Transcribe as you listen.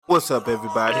What's up,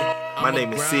 everybody? My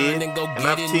name is Sid, and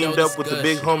I've teamed up with the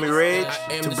big homie Reg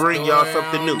to bring y'all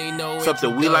something new,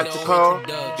 something we like to call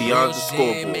Beyond the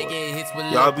Scoreboard.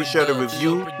 Y'all be sure to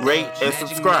review, rate, and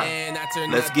subscribe.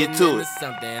 Let's get to it.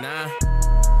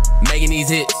 Making these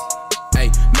hits,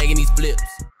 making these flips.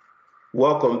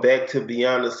 Welcome back to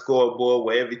Beyond the Scoreboard,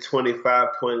 where every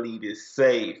 25-point lead is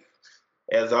safe.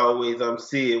 As always, I'm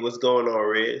Sid. What's going on,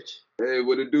 Reg? Hey,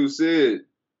 what it do, Sid?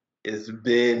 It's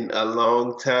been a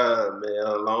long time, man.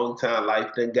 A long time.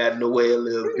 Life done got in the way a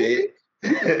little bit.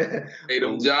 Hey,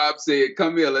 them jobs said,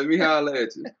 come here, let me holler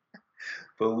at you.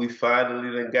 But we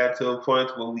finally done got to a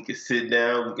point where we can sit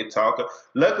down, we can talk.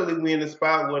 Luckily, we in the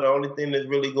spot where the only thing that's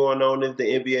really going on is the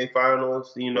NBA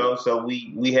Finals, so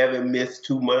we haven't missed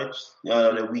too much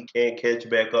that we can't catch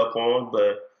back up on.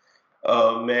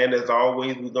 But, man, as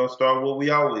always, we're going to start where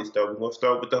we always start. We're going to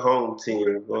start with the home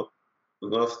team. We're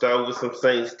going to start with some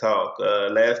Saints talk.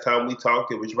 Last time we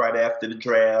talked, it was right after the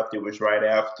draft. It was right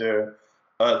after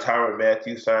Tyrann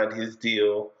Mathieu signed his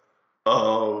deal.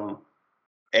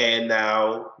 And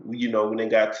now, we then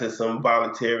got to some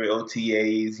voluntary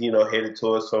OTAs, headed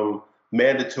towards some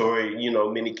mandatory,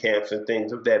 mini camps and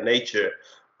things of that nature.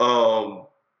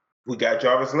 We got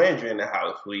Jarvis Landry in the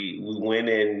house. We went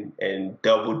in and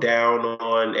doubled down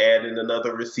on adding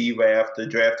another receiver after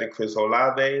drafting Chris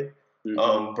Olave.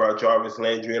 Brought Jarvis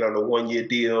Landry in on a 1-year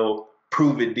deal,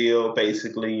 prove-it deal,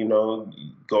 basically,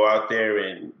 go out there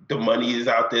and the money is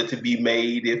out there to be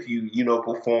made if you,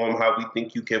 perform how we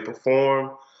think you can perform.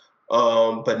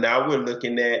 But now we're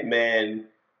looking at, man,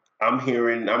 I'm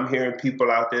hearing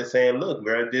people out there saying, look,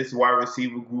 man, this wide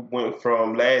receiver group went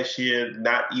from last year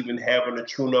not even having a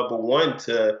true number one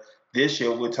to this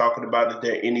year we're talking about is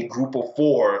there any group of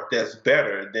four that's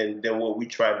better than what we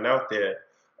tried out there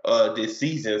this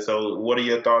season. So what are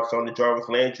your thoughts on the Jarvis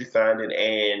Landry signing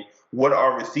and what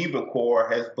our receiver core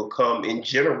has become in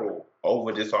general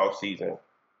over this offseason?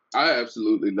 I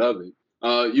absolutely love it.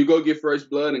 You go get fresh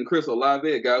blood and Chris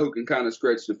Olave, a guy who can kind of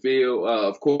stretch the field.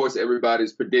 Of course,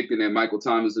 everybody's predicting that Michael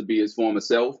Thomas will be his former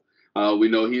self. We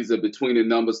know he's a between the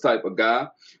numbers type of guy.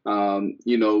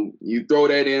 You throw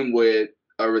that in with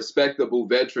a respectable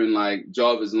veteran like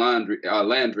Jarvis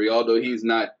Landry, although he's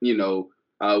not,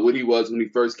 what he was when he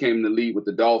first came in the league with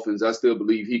the Dolphins. I still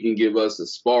believe he can give us a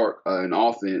spark, an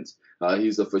offense.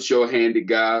 He's a for sure handed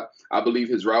guy. I believe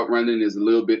his route running is a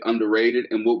little bit underrated.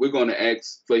 And what we're going to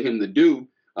ask for him to do,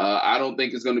 I don't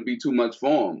think it's going to be too much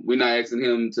for him. We're not asking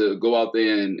him to go out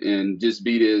there and just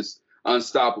be this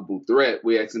unstoppable threat.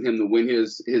 We're asking him to win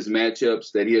his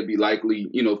matchups that he'll be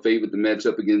likely, favored the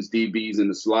matchup against DBs in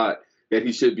the slot that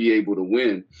he should be able to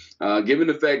win. Given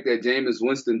the fact that Jameis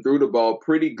Winston threw the ball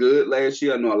pretty good last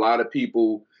year, I know a lot of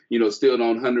people, still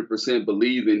don't 100%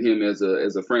 believe in him as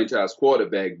a franchise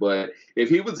quarterback. But if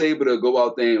he was able to go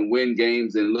out there and win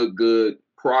games and look good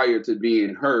prior to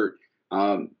being hurt,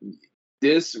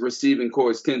 this receiving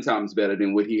core is 10 times better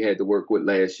than what he had to work with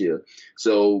last year.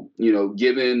 So,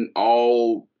 given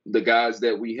all the guys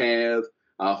that we have,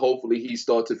 hopefully he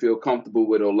starts to feel comfortable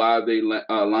with Olave,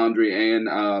 Landry, and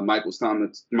Michael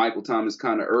Thomas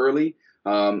kind of early.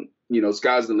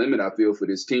 Sky's the limit, I feel, for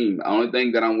this team. The only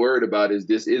thing that I'm worried about is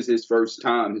this is his first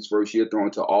year throwing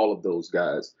to all of those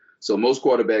guys. So most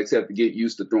quarterbacks have to get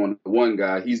used to throwing to one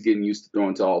guy. He's getting used to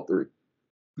throwing to all three.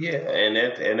 Yeah, and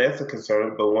that's a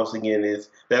concern. But once again,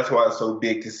 that's why it's so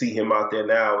big to see him out there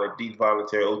now at these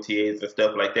voluntary OTAs and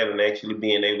stuff like that, and actually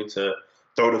being able to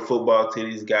throw the football to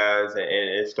these guys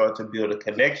and start to build a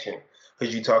connection.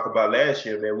 Because you talk about last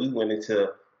year, man, we went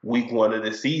into week 1 of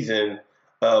the season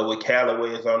with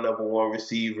Callaway as our number one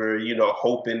receiver,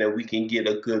 hoping that we can get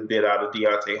a good bit out of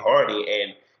Deontay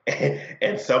Hardy,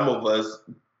 and some of us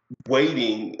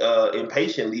waiting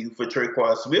impatiently for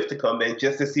Tre'Quan Smith to come back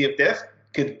just to see if that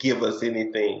could give us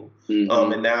anything.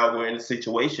 And now we're in a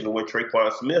situation where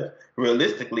Tre'Quan Smith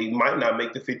realistically might not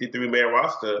make the 53-man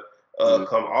roster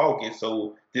come August.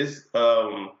 So this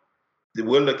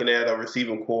we're looking at a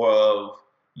receiving core of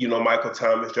Michael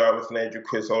Thomas, Jarvis Landry,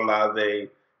 Chris Olave,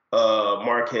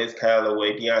 Marquez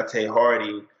Callaway, Deontay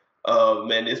Hardy.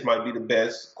 Man, this might be the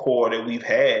best core that we've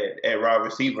had at wide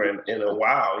receiver in a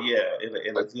while. Yeah,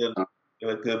 in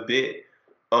a good bit.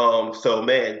 So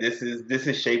man, this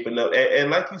is shaping up.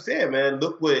 And like you said, man,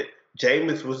 look what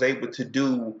Jameis was able to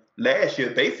do last year,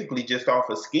 basically just off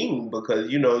a scheme, because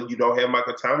you don't have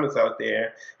Michael Thomas out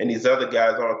there, and these other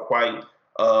guys aren't quite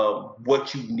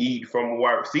what you need from a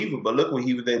wide receiver. But look what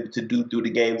he was able to do through the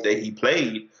games that he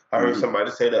played. I heard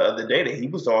somebody say the other day that he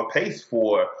was on pace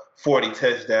for 40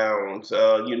 touchdowns,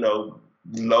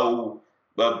 low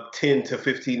 10 to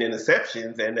 15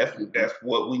 interceptions, and that's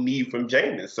what we need from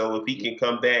Jameis. So if he can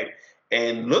come back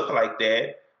and look like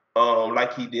that,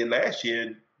 like he did last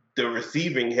year, the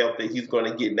receiving help that he's going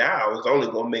to get now is only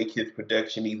going to make his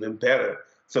production even better.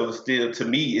 So still, to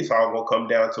me, it's all going to come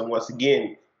down to, once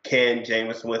again, can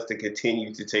Jameis Winston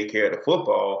continue to take care of the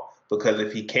football? Because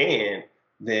if he can,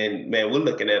 then, man, we're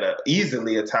looking at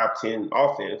easily a top 10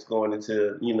 offense going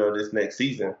into, this next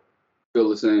season. Feel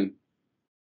the same.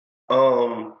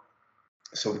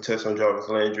 So we touched on Jarvis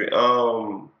Landry.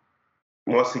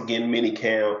 Once again, mini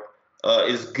camp.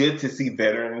 It's good to see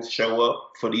veterans show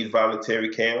up for these voluntary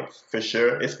camps, for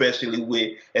sure, especially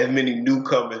with as many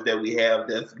newcomers that we have.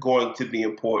 That's going to be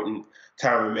important.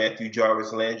 Tyrann Mathieu,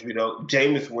 Jarvis Landry, though.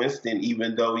 Jameis Winston,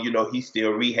 even though, he's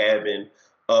still rehabbing,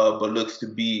 but looks to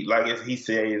be, like as he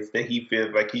says, that he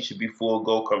feels like he should be full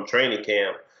go come training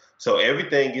camp. So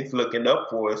everything is looking up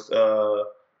for us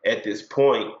at this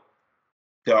point.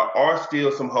 There are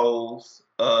still some holes,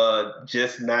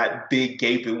 just not big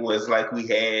gaping ones like we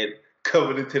had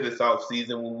coming into this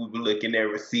offseason when we were looking at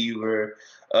receiver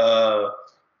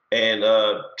and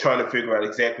trying to figure out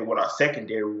exactly what our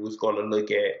secondary was going to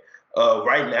look at.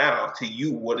 Right now, to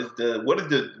you, what is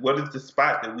the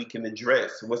spot that we can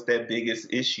address? What's that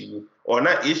biggest issue, or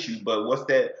not issue, but what's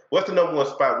the number one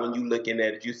spot when you're looking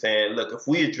at it? You're saying, look, if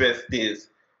we address this,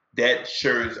 that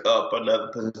shores up another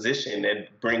position and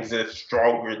brings us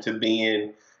stronger to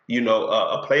being,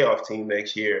 a playoff team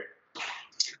next year.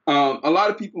 A lot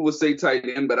of people would say tight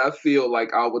end, but I feel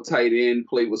like our tight end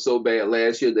play was so bad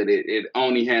last year that it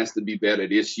only has to be better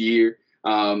this year.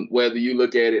 Whether you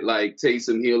look at it like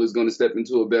Taysom Hill is going to step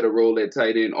into a better role at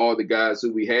tight end, or the guys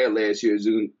who we had last year is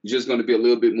just going to be a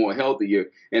little bit more healthier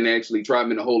and actually trying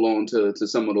to hold on to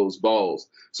some of those balls.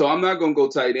 So I'm not going to go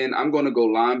tight end. I'm going to go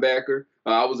linebacker.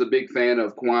 I was a big fan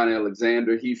of Kwon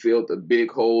Alexander. He filled a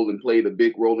big hole and played a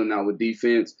big role in our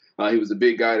defense. He was a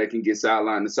big guy that can get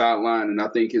sideline to sideline, and I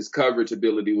think his coverage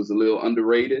ability was a little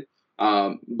underrated.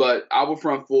 But our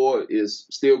front four is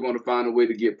still going to find a way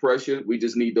to get pressure. We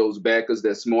just need those backers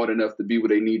that's smart enough to be where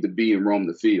they need to be and roam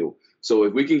the field. So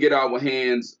if we can get our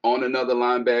hands on another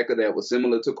linebacker that was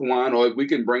similar to Kwon, or if we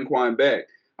can bring Kwon back,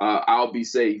 I'll be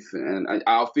safe and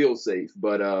I'll feel safe.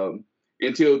 But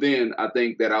until then, I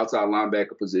think that outside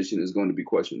linebacker position is going to be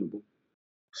questionable.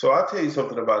 So I'll tell you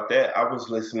something about that. I was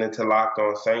listening to Locked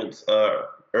On Saints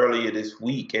earlier this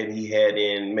week, and he had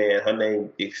in, man, her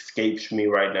name escapes me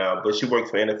right now, but she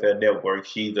works for NFL Network.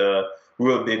 She's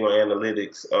real big on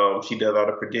analytics. She does all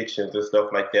the predictions and stuff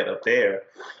like that up there.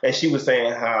 And she was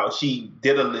saying how she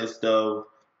did a list of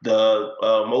the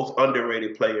most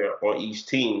underrated player on each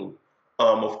team.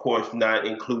 Of course, not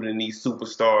including these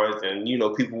superstars and,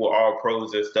 people with all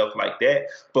pros and stuff like that.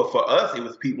 But for us, it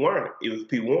was Pete Werner. He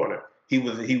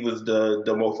was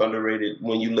the most underrated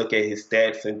when you look at his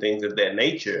stats and things of that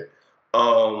nature.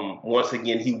 Once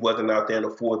again, he wasn't out there in a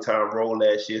full-time role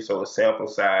last year, so his sample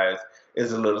size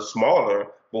is a little smaller.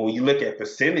 But when you look at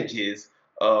percentages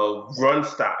of run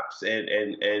stops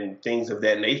and things of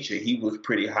that nature, he was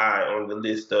pretty high on the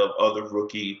list of other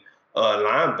rookie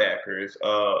linebackers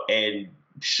and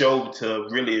showed to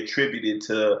really attributed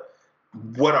to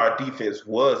what our defense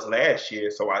was last year.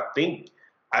 So I think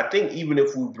even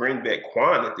if we bring back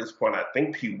Kwon at this point, I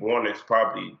think Pete Werner is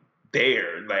probably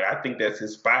there. Like, I think that's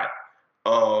his spot.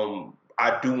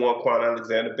 I do want Kwon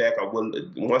Alexander back. I will.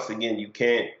 Once again, you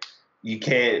can't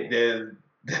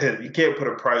put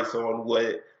a price on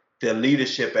what the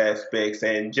leadership aspects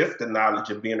and just the knowledge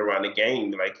of being around the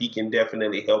game. Like, he can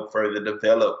definitely help further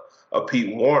develop a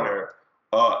Pete Werner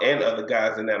and other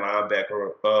guys in that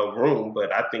linebacker room.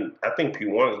 But I think Pete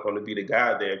Werner is going to be the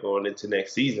guy there going into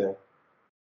next season.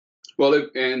 Well,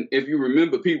 if you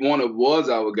remember, Pete Werner was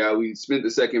our guy. We spent the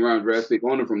second-round draft pick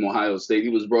on him from Ohio State. He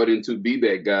was brought in to be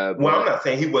that guy. Well, I'm not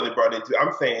saying he wasn't brought in.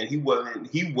 I'm saying he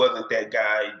wasn't that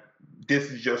guy. This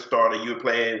is your starter. You're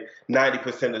playing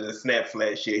 90% of the snaps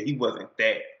last year. He wasn't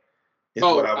that. Is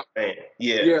what I was saying.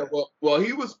 Yeah. Yeah. Well,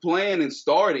 he was playing and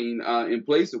starting in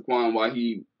place of Kwon while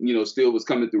he, still was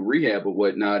coming through rehab or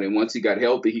whatnot. And once he got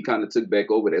healthy, he kind of took back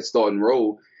over that starting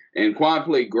role. And Kwon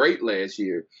played great last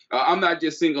year. I'm not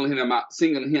just singling him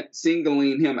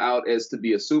out as to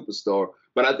be a superstar,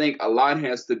 but I think a lot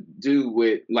has to do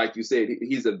with, like you said,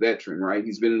 he's a veteran, right?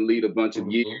 He's been in the league a bunch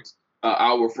of years.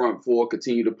 Our front four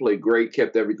continue to play great,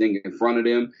 kept everything in front of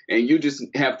them. And you just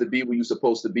have to be where you're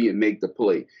supposed to be and make the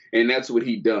play. And that's what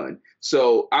he done.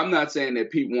 So I'm not saying that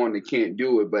Pete Werner can't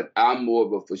do it, but I'm more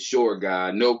of a for sure guy.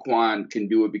 I know Kwon can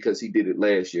do it because he did it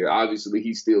last year. Obviously,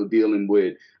 he's still dealing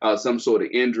with some sort of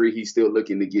injury. He's still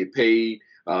looking to get paid.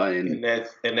 And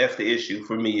that's the issue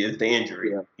for me is the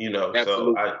injury. Yeah,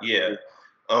 absolutely.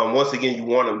 So Once again, you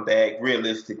want him back.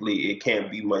 Realistically, it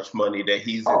can't be much money that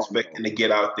he's expecting to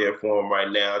get out there for him right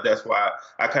now. That's why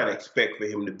I kind of expect for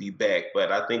him to be back.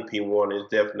 But I think P. Warner is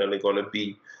definitely going to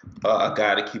be a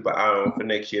guy to keep an eye on for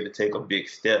next year to take a big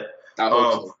step. I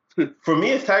hope so. For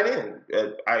me, it's tight end.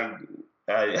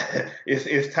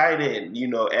 It's tight end. You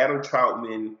know, Adam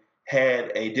Troutman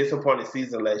had a disappointing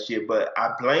season last year, but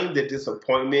I blame the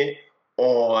disappointment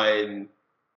on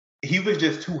he was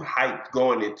just too hyped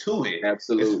going into it.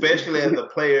 Absolutely. Especially as a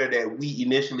player that we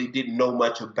initially didn't know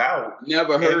much about.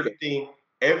 Never heard of him.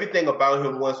 Everything about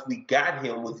him once we got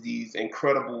him was these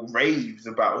incredible raves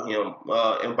about him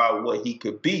and about what he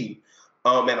could be.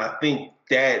 And I think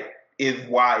that is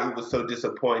why it was so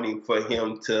disappointing for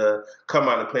him to come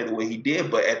out and play the way he did.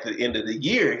 But at the end of the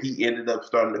year, he ended up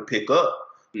starting to pick up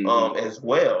as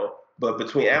well. But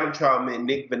between Adam Troutman,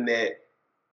 Nick Vannett,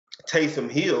 Taysom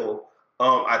Hill,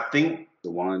 I think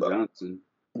Juwan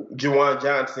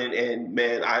Johnson, and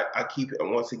man, I keep it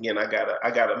once again. I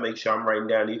gotta make sure I'm writing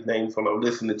down these names when I'm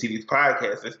listening to these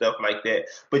podcasts and stuff like that.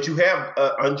 But you have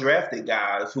undrafted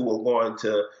guys who are going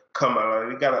to come out.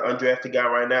 We got an undrafted guy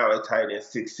right now at tight end,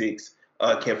 6'6",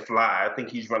 can fly. I think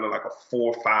he's running like a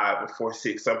 4.5 or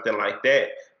 4.6, something like that.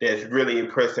 That's really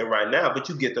impressive right now. But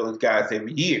you get those guys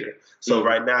every year. So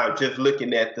right now, just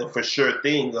looking at the for sure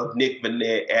thing of Nick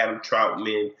Vannett, Adam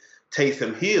Troutman,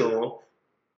 Taysom Hill,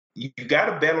 you got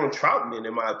to bet on Troutman,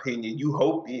 in my opinion. You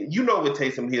hope you know what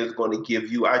Taysom Hill is going to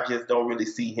give you. I just don't really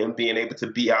see him being able to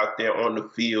be out there on the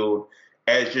field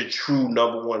as your true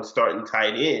number one starting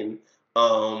tight end.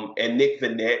 And Nick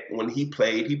Vannett, when he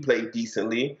played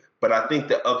decently. But I think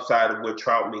the upside of what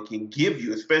Troutman can give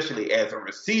you, especially as a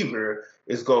receiver,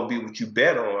 is going to be what you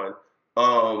bet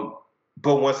on.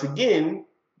 But once again,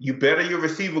 you better your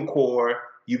receiving core.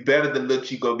 You better the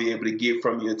looks you're going to be able to get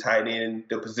from your tight end,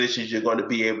 the positions you're going to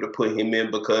be able to put him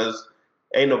in, because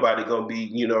ain't nobody going to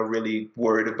be, really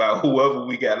worried about whoever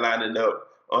we got lining up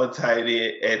on tight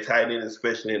end,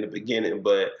 especially in the beginning.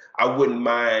 But I wouldn't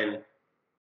mind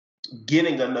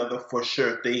getting another for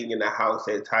sure thing in the house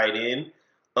at tight end.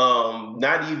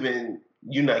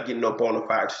 You're not getting no bona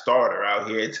fide starter out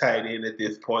here at tight end at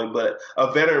this point, but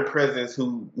a veteran presence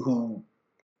who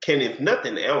can, if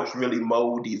nothing else, really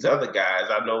mold these other guys.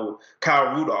 I know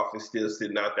Kyle Rudolph is still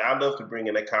sitting out there. I'd love to bring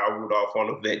in a Kyle Rudolph on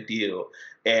a vet deal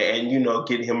and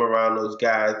get him around those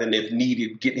guys, and if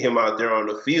needed, get him out there on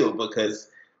the field, because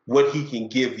what he can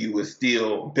give you is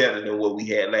still better than what we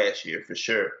had last year for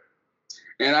sure.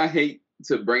 And I hate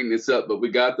to bring this up, but we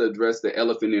got to address the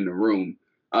elephant in the room.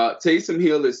 Taysom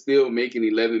Hill is still making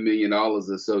 $11 million or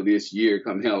so this year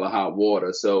come hell or hot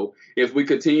water. So if we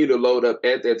continue to load up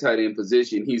at that tight end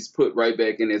position, he's put right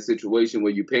back in that situation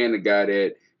where you're paying a guy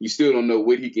that you still don't know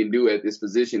what he can do at this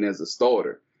position as a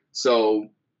starter. So,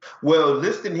 well,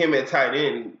 listing him at tight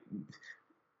end,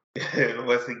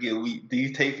 once again,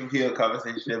 these Taysom Hill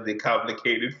conversations have been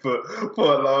complicated for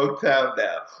a long time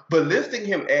now. But listing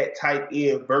him at tight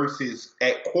end versus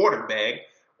at quarterback,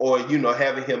 or,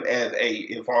 having him as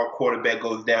if our quarterback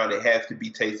goes down, it has to be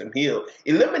Taysom Hill.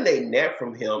 Eliminating that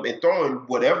from him and throwing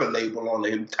whatever label on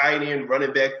him, tight end,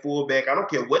 running back, fullback, I don't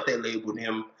care what they labeled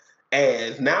him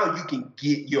as. Now you can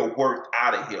get your worth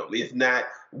out of him. It's not...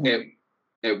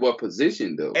 At what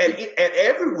position, though? At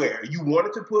everywhere. You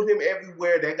wanted to put him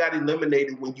everywhere. That got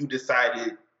eliminated when you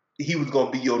decided he was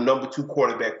going to be your number 2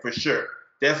 quarterback for sure.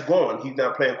 That's gone. He's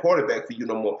not playing quarterback for you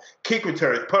no more. Kick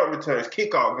returns, punt returns,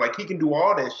 kickoffs. Like, he can do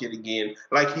all that shit again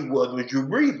like he was when Drew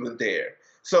Brees was there.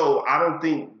 So I don't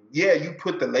think, you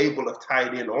put the label of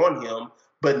tight end on him,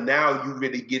 but now you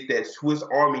really get that Swiss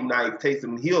Army knife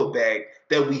Taysom Hill back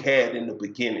that we had in the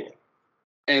beginning.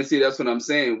 And see, that's what I'm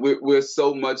saying. We're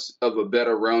so much of a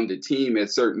better rounded team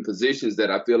at certain positions that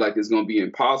I feel like it's going to be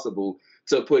impossible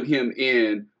to put him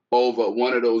in over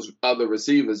one of those other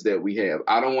receivers that we have.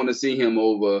 I don't want to see him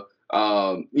over,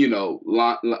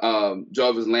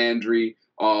 Jarvis Landry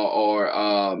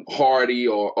or Hardy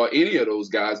or any of those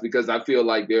guys, because I feel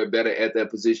like they're better at that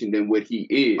position than what he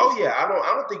is. Oh yeah, I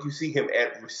don't think you see him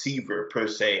at receiver per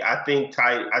se. I think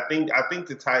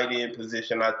the tight end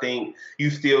position, I think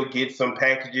you still get some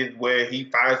packages where he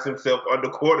finds himself under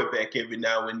quarterback every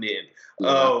now and then.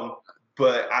 Yeah.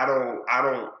 But I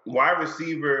don't wide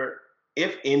receiver,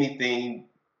 if anything,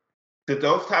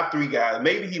 those top 3 guys,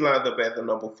 maybe he lines up as the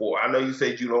number 4. I know you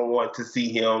said you don't want to see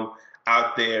him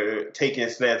out there taking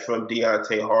snaps from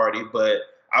Deontay Hardy, but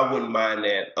I wouldn't mind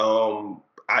that.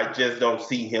 I just don't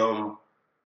see him.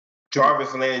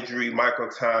 Jarvis Landry, Michael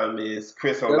Thomas,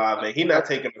 Chris Olave, he's not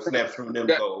taking the snaps from them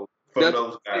goals. from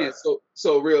those guys.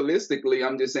 So realistically,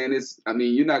 I'm just saying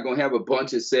you're not going to have a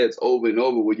bunch of sets over and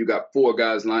over where you got 4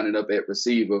 guys lining up at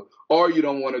receiver, or you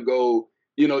don't want to go,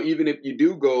 even if you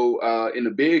do go in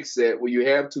a big set where you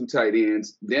have 2 tight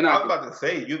ends, then I was about to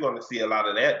say, you're going to see a lot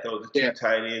of that, though. The 2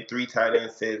 tight end, 3 tight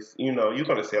end sets, you're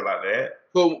going to see a lot of that.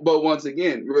 But once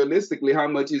again, realistically, how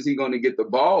much is he going to get the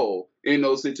ball in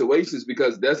those situations?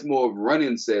 Because that's more of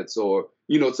running sets or,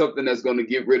 something that's going to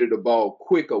get rid of the ball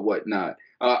quick or whatnot.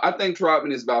 I think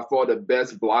Trotman is by far the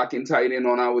best blocking tight end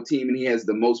on our team, and he has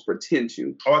the most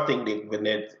potential. Oh, I think Nick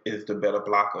Vannett is the better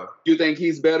blocker. You think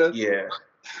he's better? Yeah.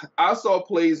 I saw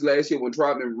plays last year when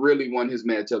Trotman really won his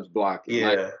matchups blocking.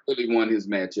 Yeah. Really won his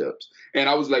matchups. And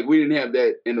I was like, we didn't have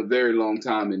that in a very long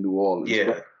time in New Orleans.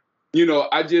 Yeah. But,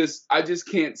 I just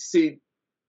can't see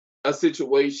a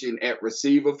situation at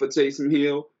receiver for Taysom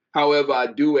Hill. However, I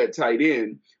do at tight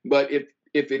end. But if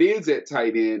it is at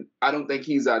tight end, I don't think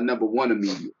he's our number 1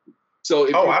 immediately. So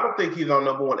I don't think he's on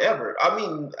number 1 ever. I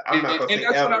mean, I'm not going to say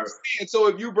that's ever. What I'm saying. So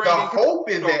if you bring the hope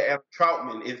is that Adam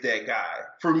Troutman is that guy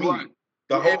for me. Right.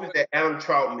 The hope is that Adam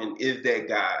Troutman is that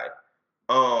guy.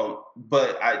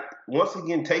 But once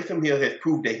again, Taysom Hill has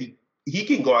proved that he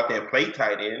can go out there and play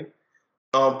tight end.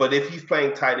 But if he's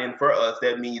playing tight end for us,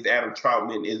 that means Adam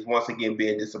Troutman is once again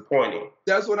being disappointing.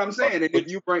 That's what I'm saying. And if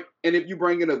you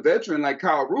bring in a veteran like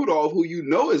Kyle Rudolph, who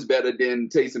is better than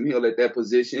Taysom Hill at that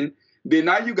position, then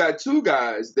now you got 2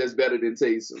 guys that's better than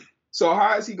Taysom. So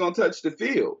how is he going to touch the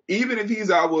field? Even if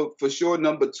he's our for sure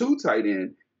number 2 tight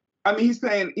end, I mean he's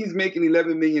making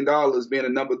 $11 million being a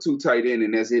number 2 tight end,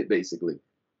 and that's it basically.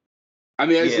 I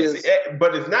mean,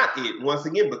 but it's not it, once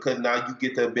again, because now you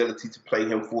get the ability to play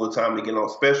him full-time again on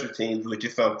special teams, which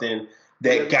is something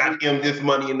that got him this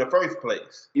money in the first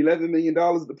place. $11 million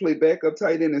to play backup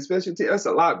tight end and special teams, that's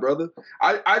a lot, brother.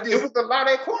 It was a lot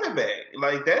at quarterback.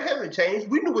 Like, that hasn't changed.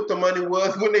 We knew what the money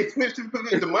was when they switched to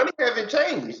the money hasn't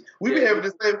changed. We've been having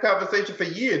the same conversation for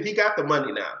years. He got the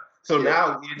money now. So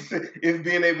now it's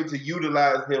being able to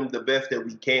utilize him the best that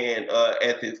we can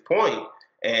at this point.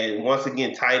 And once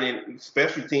again, tight end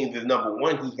special teams is number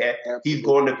 1. He's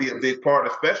going to be a big part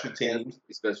of special teams.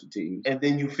 And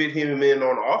then you fit him in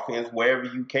on offense wherever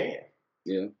you can.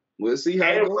 Yeah. We'll see how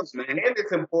it goes, man. And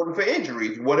it's important for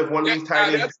injuries. What if one of these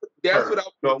tight ends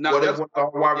what if one of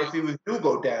our wide receivers do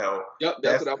go down? Yep,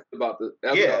 that's what I was about to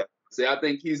say. I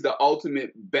think he's the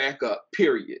ultimate backup,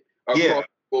 period. Across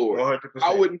forward. 100%.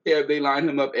 I wouldn't care if they line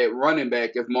him up at running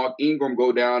back if Mark Ingram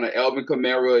go down or Alvin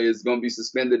Kamara is going to be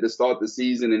suspended to start the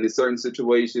season, and in certain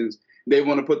situations they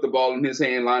want to put the ball in his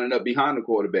hand lining up behind the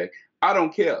quarterback. I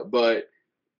don't care, but as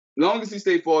long as he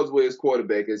stays far away as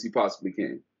quarterback as he possibly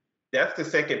can. That's the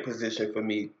second position for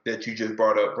me that you just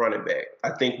brought up, running back.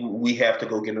 I think we have to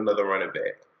go get another running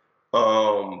back.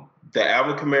 The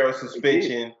Alvin Kamara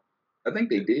suspension. I think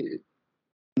they did.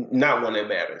 Not one that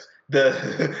matters. The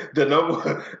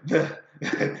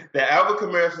Alvin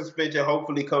Kamara suspension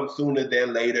hopefully comes sooner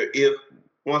than later. If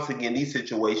once again these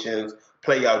situations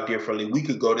play out differently, we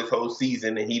could go this whole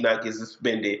season and he not get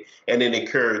suspended and then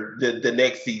incur the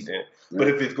next season. Yeah. But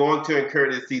if it's going to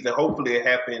incur this season, hopefully it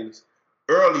happens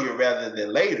earlier rather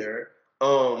than later.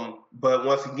 But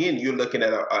once again, you're looking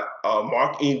at a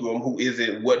Mark Ingram who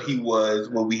isn't what he was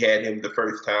when we had him the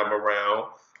first time around.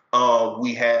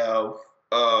 We have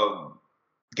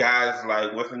guys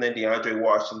like what's his name, DeAndre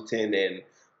Washington, and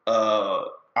I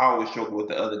always struggle with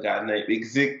the other guy's name,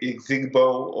 Zigbo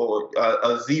or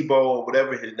Zebo or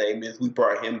whatever his name is. We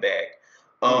brought him back.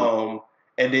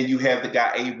 And then you have the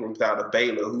guy Abrams out of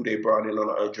Baylor who they brought in on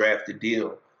an undrafted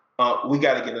deal. We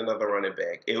got to get another running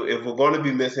back. If we're going to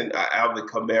be missing Alvin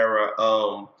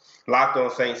Kamara, Locked On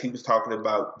Saints, he was talking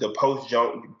about the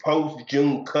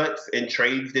post-June cuts and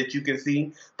trades that you can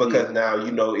see because now,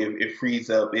 it frees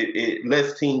up. It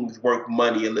lets teams work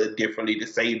money a little differently to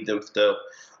save them stuff.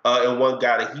 And one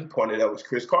guy that he pointed out was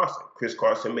Chris Carson. Chris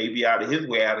Carson may be out of his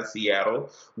way out of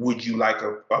Seattle. Would you like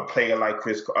a player like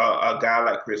a guy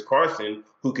like Chris Carson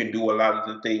who can do a lot of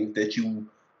the things that you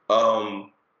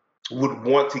would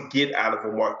want to get out of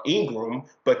a Mark Ingram,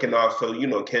 but can also,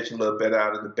 catch a little better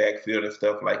out of the backfield and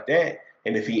stuff like that.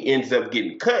 And if he ends up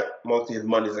getting cut, most of his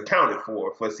money is accounted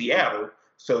for Seattle.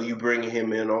 So you bring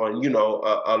him in on,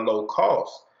 a low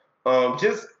cost.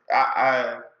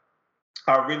 I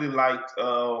really liked,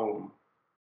 what's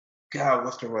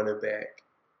the running back?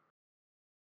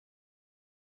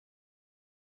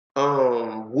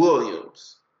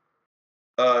 Williams.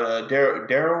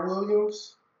 Darrell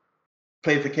Williams?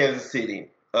 Played for Kansas City.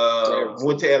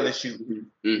 Went to LSU.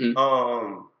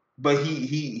 Mm-hmm. But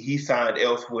he signed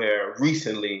elsewhere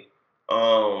recently.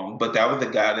 But that was a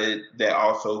guy that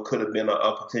also could have been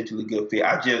a potentially good fit.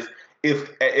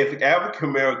 if Alvin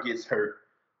Kamara gets hurt,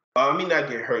 not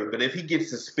get hurt, but if he gets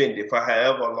suspended for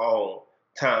however long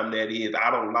time that is, I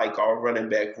don't like our running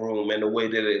back room and the way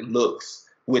that it looks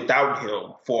without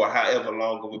him for however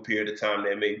long of a period of time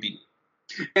that may be.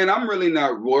 And I'm really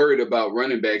not worried about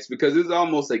running backs because it's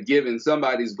almost a given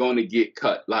somebody's going to get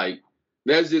cut. Like,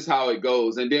 that's just how it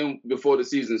goes. And then before the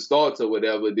season starts or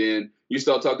whatever, then you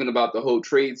start talking about the whole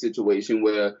trade situation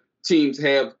where teams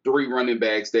have 3 running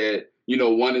backs that,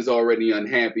 one is already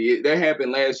unhappy. That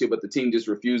happened last year, but the team just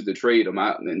refused to trade them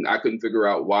out, and I couldn't figure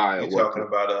out why. You're talking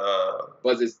about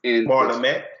was it Marlon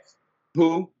Mack?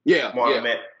 Who? Yeah, Marlon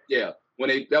Mack. Yeah.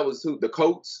 That was who? The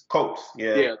Colts? Colts,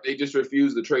 yeah. Yeah, they just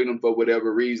refused to trade him for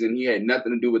whatever reason. He had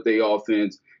nothing to do with their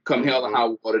offense. Come hell or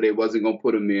high water, they wasn't going to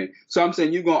put him in. So I'm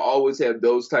saying you're going to always have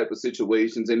those type of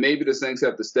situations, and maybe the Saints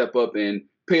have to step up and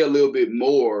pay a little bit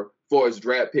more for as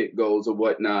draft pick goes or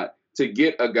whatnot to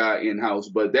get a guy in-house.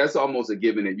 But that's almost a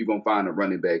given that you're going to find a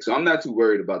running back. So I'm not too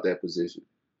worried about that position.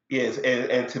 Yes,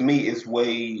 and to me,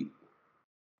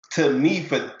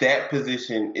 for that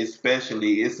position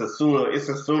especially, it's a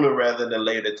sooner rather than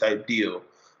later type deal.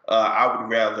 I would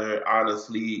rather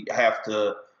honestly have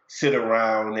to sit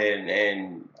around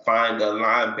and find a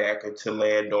linebacker to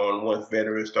land on once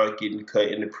veterans start getting cut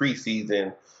in the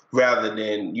preseason rather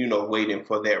than, waiting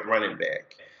for that running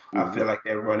back. Mm-hmm. I feel like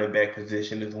that running back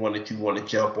position is one that you want to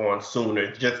jump on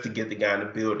sooner just to get the guy in the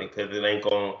building because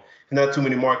not too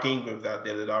many Mark Ingrams out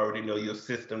there that already know your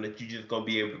system that you're just going to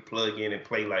be able to plug in and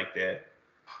play like that.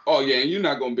 Oh, yeah, and you're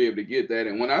not going to be able to get that.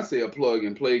 And when I say a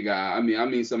plug-and-play guy, I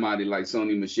mean somebody like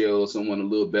Sony Michel, someone a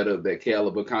little better of that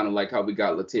caliber, kind of like how we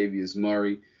got Latavius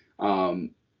Murray.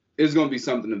 It's going to be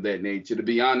something of that nature. To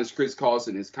be honest, Chris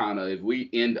Carson is kind of, if we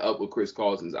end up with Chris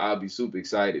Carson, I'll be super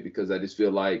excited because I just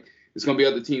feel like there's going to be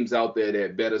other teams out there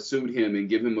that better suit him and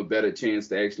give him a better chance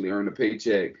to actually earn a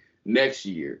paycheck next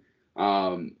year.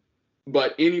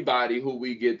 But anybody who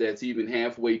we get that's even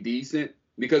halfway decent,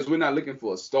 because we're not looking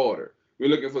for a starter. We're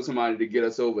looking for somebody to get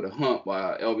us over the hump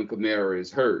while Alvin Kamara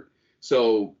is hurt.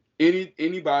 So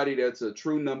anybody that's a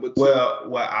true number 2.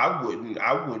 Well, I wouldn't.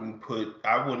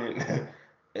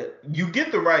 You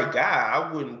get the right guy.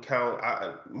 I wouldn't count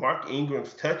Mark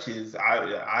Ingram's touches.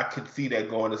 I could see that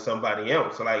going to somebody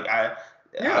else. Like I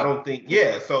don't think.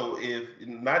 Yeah. So if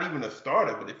not even a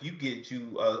starter, but if you get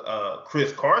you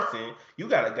Chris Carson, you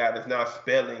got a guy that's now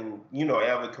spelling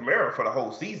Alvin Kamara for the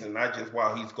whole season, not just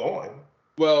while he's going.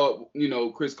 Well,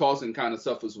 Chris Carson kind of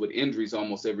suffers with injuries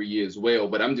almost every year as well.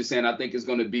 But I'm just saying I think it's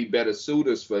going to be better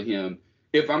suitors for him.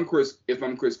 If I'm Chris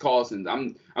Carson,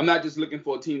 I'm not just looking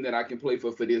for a team that I can play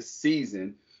for this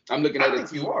season. I'm looking at a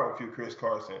team. You are if you're Chris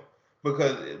Carson,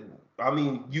 because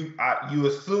you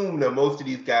assume that most of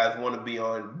these guys want to be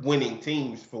on winning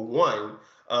teams for one,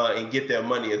 and get their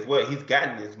money as well. He's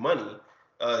gotten his money,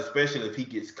 especially if he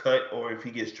gets cut or if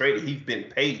he gets traded. He's been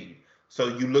paid, so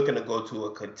you're looking to go to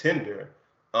a contender.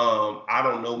 I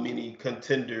don't know many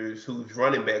contenders whose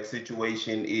running back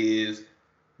situation is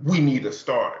we need a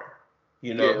starter.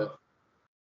 Yeah.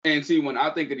 And see, when I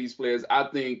think of these players, I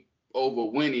think over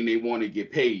winning, they want to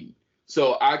get paid.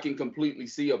 So I can completely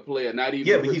see a player not even.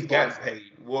 Yeah, but he's gotten paid.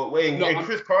 Well, in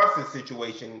Chris Carson's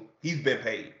situation, he's been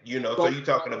paid. So you're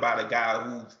talking about a guy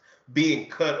who's being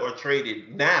cut or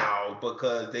traded now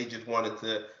because they just wanted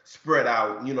to spread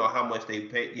out, how much they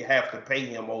pay. You have to pay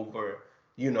him over,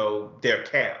 their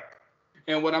cap.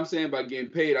 And what I'm saying by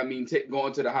getting paid, I mean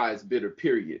going to the highest bidder,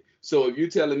 period. So if you're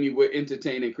telling me we're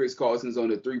entertaining Chris Carson's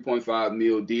on a $3.5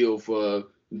 million deal for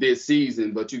this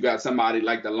season, but you got somebody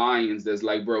like the Lions that's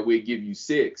like, bro, we'll give you $6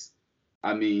 million.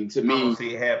 I mean, to me, I don't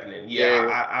see it happening.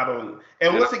 Yeah. I don't.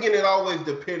 And once again, it always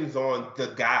depends on the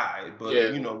guy. But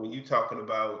when you're talking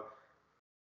about,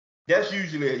 that's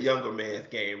usually a younger man's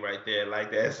game right there.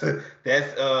 Like that's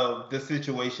the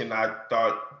situation I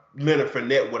thought Leonard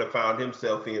Fournette would have found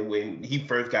himself in when he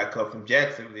first got cut from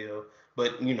Jacksonville.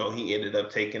 But, he ended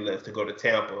up taking less to go to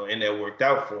Tampa, and that worked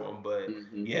out for him. But,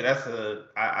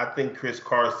 I think Chris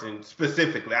Carson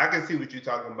specifically, I can see what you're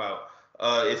talking about,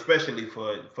 especially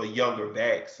for younger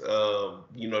backs,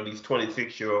 these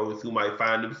 26-year-olds who might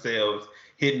find themselves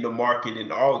hitting the market in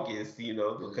August,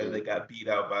 because they got beat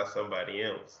out by somebody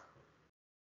else.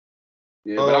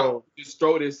 Yeah, but I'll just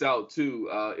throw this out, too.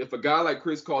 If a guy like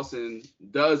Chris Carson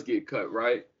does get cut,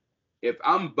 right? If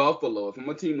I'm Buffalo, if I'm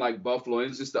a team like Buffalo, and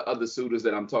it's just the other suitors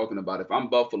that I'm talking about, if I'm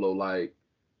Buffalo,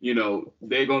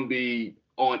 they're going to be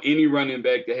on any running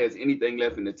back that has anything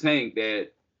left in the tank that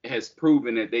has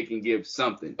proven that they can give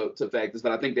something to factors.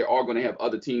 But I think there are going to have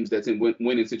other teams that's in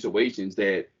winning situations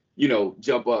that,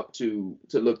 jump up to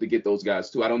look to get those guys,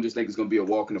 too. I don't just think it's going to be a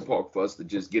walk in the park for us to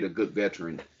just get a good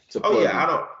veteran to play. Oh,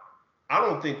 yeah, I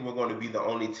don't think we're going to be the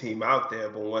only team out there,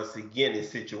 but once again, it's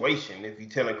situation. If you're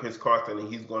telling Chris Carson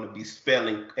that he's going to be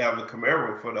spelling Alvin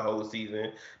Kamara for the whole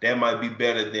season, that might be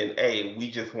better than, hey, we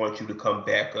just want you to come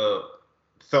back up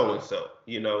so and so,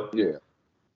 you know? Yeah.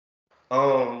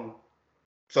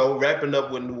 So wrapping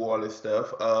up with New Orleans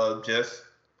stuff, just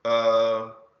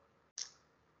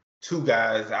two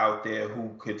guys out there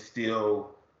who could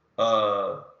still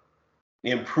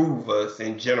improve us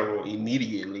in general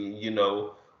immediately, you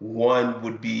know. One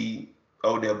would be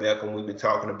Odell Beckham. We've been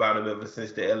talking about him ever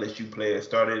since the LSU players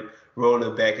started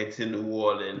rolling back into New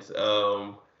Orleans.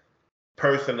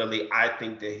 Personally, I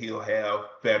think that he'll have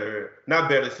better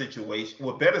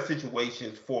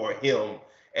situations for him,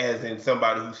 as in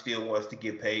somebody who still wants to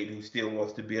get paid, who still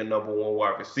wants to be a number one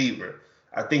wide receiver.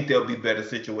 I think there'll be better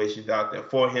situations out there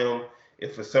for him.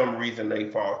 If for some reason they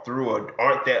fall through or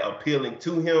aren't that appealing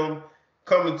to him,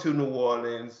 coming to New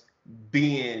Orleans,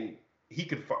 he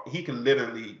could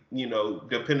literally, you know,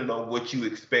 depending on what you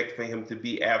expect for him to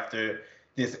be after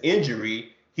this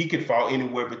injury, he could fall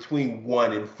anywhere between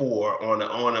 1 and 4 on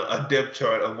a depth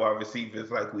chart of wide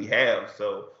receivers like we have.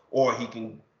 So, or he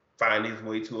can find his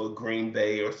way to a Green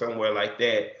Bay or somewhere like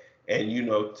that, and you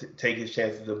know, take his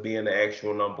chances of being the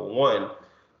actual number one.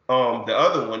 The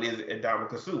other one is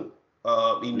Ndamukong Suh.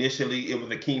 Initially, it was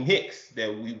Akeem Hicks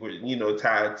that we were, you know,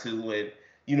 tied to and,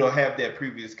 you know, have that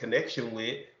previous connection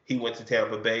with. He went to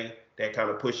Tampa Bay. That kind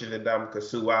of pushes Ndamukong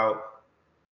Suh out.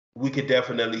 We could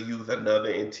definitely use another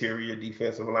interior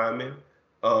defensive lineman,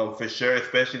 for sure,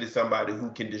 especially somebody who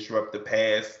can disrupt the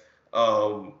pass,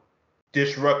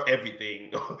 disrupt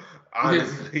everything,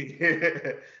 honestly.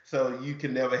 So you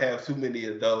can never have too many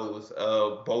of those.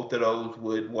 Both of those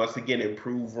would, once again,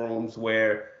 improve rooms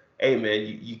where, hey,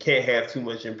 man, you can't have too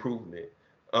much improvement.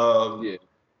 So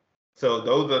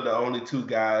those are the only two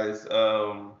guys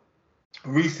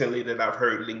recently that I've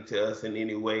heard linked to us in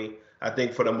any way. I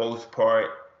think for the most part,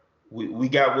 we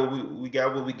got what we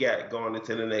got going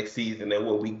into the next season, and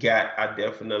what we got, I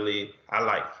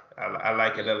like. I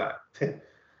like it a lot.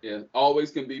 Yeah,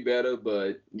 always can be better,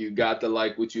 but you got to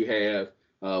like what you have.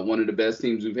 One of the best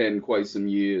teams we've had in quite some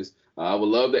years. I would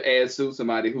love to add Suh,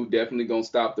 somebody who definitely gonna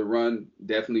stop the run.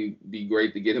 Definitely be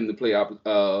great to get him to play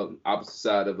opposite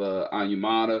side of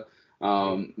Onyemata.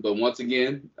 But once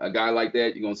again, a guy like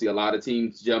that, you're gonna see a lot of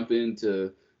teams jump in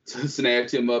to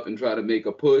snatch him up and try to make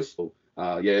a push.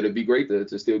 It'd be great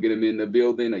to still get him in the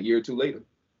building a year or two later.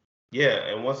 Yeah,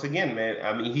 and once again, man,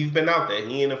 I mean, he's been out there.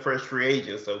 He ain't a fresh free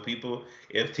agent, so people,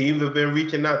 if teams have been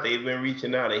reaching out, they've been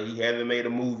reaching out, and he hasn't made a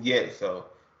move yet. So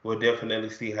we'll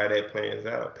definitely see how that pans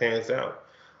out.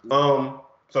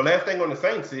 So last thing on the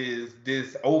Saints is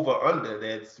this over-under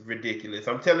that's ridiculous.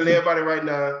 I'm telling everybody right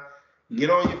now, get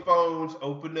on your phones,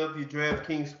 open up your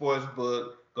DraftKings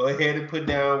Sportsbook, go ahead and put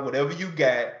down whatever you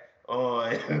got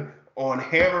on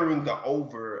hammering the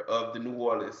over of the New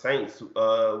Orleans Saints,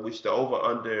 which the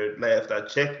over-under last I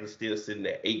checked was still sitting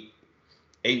at 8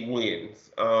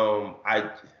 wins.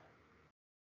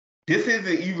 This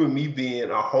isn't even me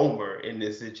being a homer in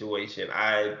this situation.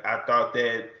 I thought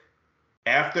that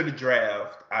after the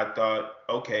draft, I thought,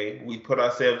 okay, we put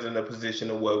ourselves in a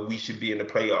position of where we should be in the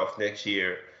playoffs next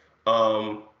year.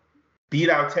 Beat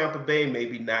out Tampa Bay,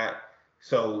 maybe not.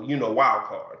 So, you know, wild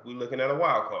card. We're looking at a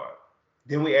wild card.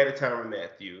 Then we added Tyrann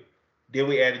Mathieu. Then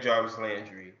we added Jarvis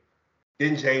Landry.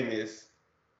 Then Jameis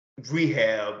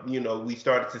rehab. You know, we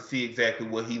started to see exactly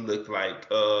what he looked like,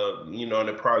 you know, and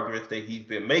the progress that he's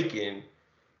been making.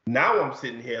 Now I'm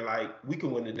sitting here like, we can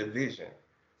win the division.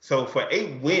 So for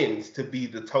 8 wins to be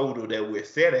the total that we're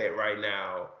set at right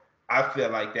now, I feel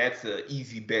like that's an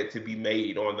easy bet to be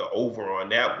made on the over on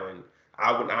that one.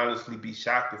 I would honestly be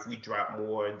shocked if we drop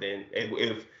more than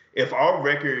if our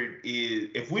record is,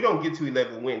 if we don't get to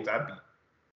 11 wins, I'd be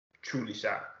truly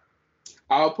shocked.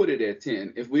 I'll put it at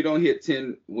 10. If we don't hit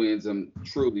 10 wins, I'm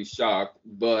truly shocked.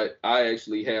 But I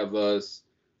actually have us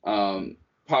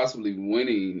possibly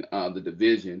winning the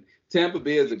division. Tampa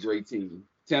Bay is a great team.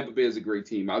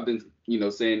 I've been, you know,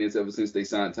 saying this ever since they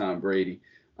signed Tom Brady.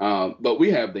 But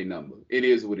we have their number. It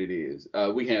is what it is.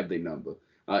 We have their number.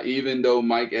 Even though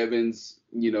Mike Evans,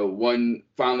 you know,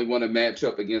 finally won a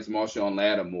matchup against Marshawn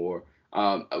Lattimore,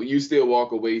 you still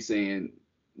walk away saying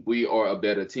we are a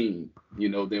better team, you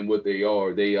know, than what they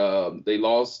are. They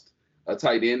lost a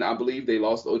tight end, I believe. They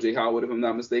lost O.J. Howard, if I'm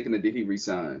not mistaken, or did he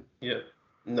resign? Yeah.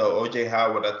 No, O.J.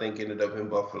 Howard, I think, ended up in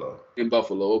Buffalo.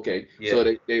 Okay. Yeah.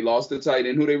 So they lost the tight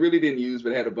end, who they really didn't use,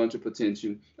 but had a bunch of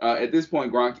potential. At this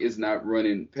point, Gronk is not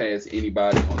running past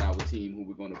anybody on our team who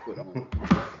we're going to put on.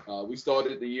 We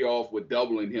started the year off with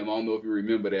doubling him. I don't know if you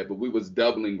remember that, but we was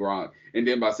doubling Gronk. And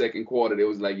then by second quarter, they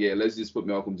was like, yeah, let's just put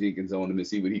Malcolm Jenkins on him and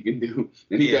see what he can do.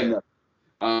 And he done nothing.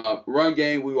 Run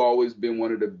game, we've always been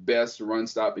one of the best run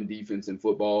stopping defense in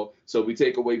football. So we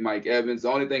take away Mike Evans. The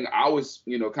only thing I was,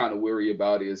 kind of worry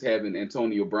about is having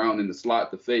Antonio Brown in the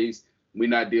slot to face. We're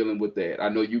not dealing with that. I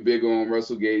know you bigger on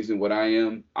Russell Gage than what I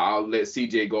am. I'll let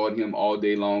CJ guard him all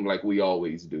day long like we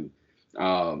always do.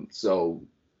 So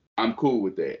I'm cool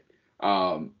with that.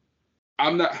 I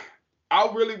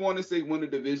really want to say win the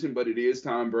division, but it is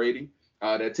Tom Brady.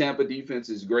 That Tampa defense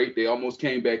is great. They almost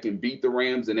came back and beat the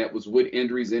Rams, and that was with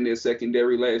injuries in their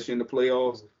secondary last year in the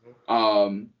playoffs.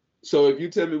 So if you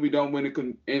tell me we don't win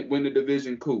the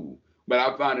division, cool. But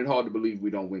I find it hard to believe we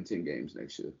don't win 10 games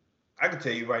next year. I can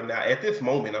tell you right now, at this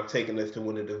moment, I'm taking us to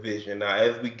win the division. Now,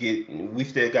 as we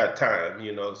still got time,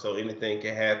 so anything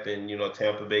can happen.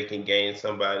 Tampa Bay can gain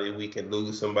somebody, we can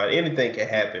lose somebody, anything can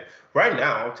happen. Right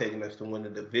now, I'm taking us to win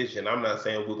the division. I'm not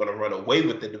saying we're going to run away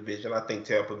with the division. I think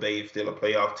Tampa Bay is still a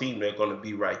playoff team. They're going to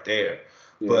be right there.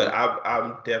 Yeah. But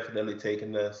I'm definitely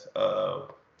taking us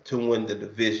to win the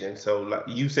division. So, like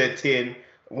you said, 10.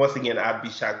 Once again, I'd be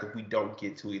shocked if we don't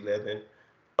get to 11.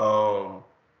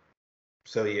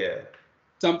 So, yeah.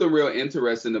 Something real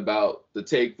interesting about the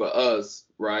take for us,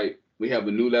 right? We have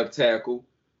a new left tackle,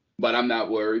 but I'm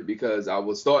not worried because I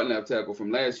was starting left tackle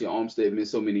from last year. Armstead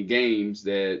missed so many games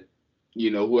that,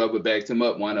 whoever backed him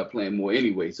up wound up playing more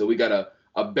anyway. So we got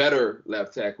a better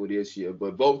left tackle this year.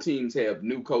 But both teams have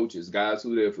new coaches, guys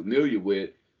who they're familiar with.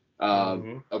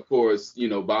 Of course,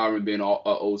 Byron being a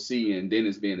OC and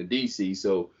Dennis being a DC.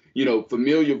 So,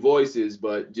 familiar voices,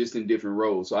 but just in different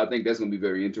roles. So I think that's going to be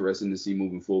very interesting to see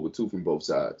moving forward, too, from both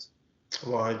sides.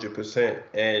 100%.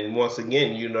 And once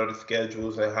again, the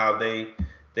schedules and how they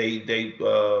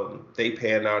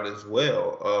pan out as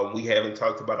well. We haven't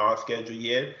talked about our schedule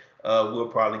yet. We'll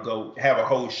probably have a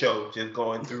whole show just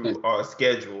going through our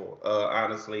schedule,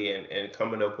 honestly, and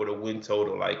coming up with a win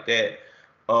total like that.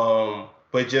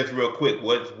 But just real quick,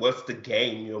 what's the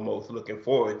game you're most looking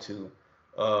forward to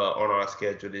on our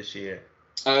schedule this year?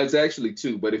 It's actually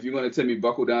 2, but if you're going to tell me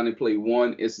buckle down and play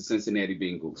 1, it's the Cincinnati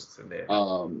Bengals.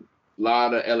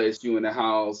 Lot of LSU in the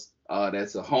house.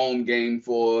 That's a home game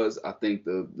for us. I think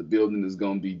the building is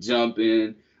going to be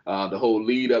jumping. The whole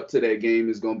lead up to that game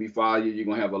is going to be fire. You're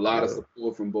going to have a lot of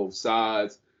support from both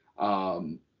sides.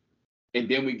 And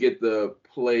then we get to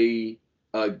play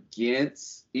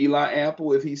against Eli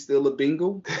Apple if he's still a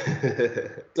Bengal.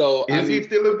 So is he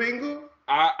still a Bengal?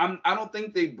 I don't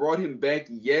think they brought him back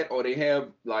yet, or they have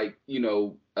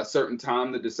a certain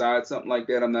time to decide something like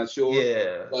that. I'm not sure.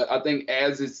 Yeah. But I think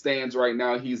as it stands right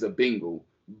now, he's a Bengal.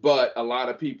 But a lot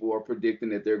of people are predicting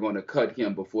that they're going to cut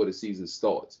him before the season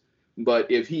starts.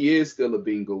 But if he is still a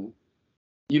Bengal,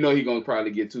 he's going to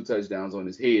probably get 2 touchdowns on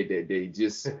his head that day,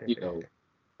 just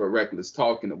for reckless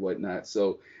talking and whatnot.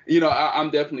 So I'm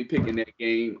definitely picking that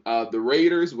game. The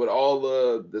Raiders, with all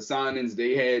the signings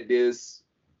they had this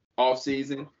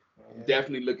offseason,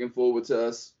 definitely looking forward to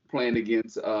us playing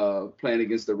against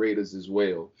the Raiders as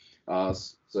well.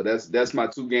 So that's my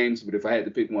 2 games. But if I had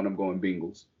to pick one, I'm going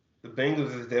Bengals. The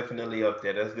Bengals is definitely up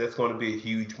there. That's going to be a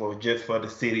huge one just for the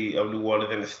city of New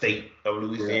Orleans and the state of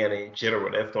Louisiana in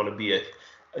general. That's going to be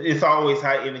it's always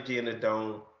high energy in the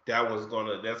dome. That's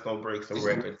gonna break some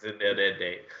records in there that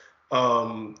day.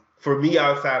 For me,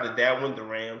 outside of that one, the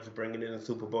Rams bringing in the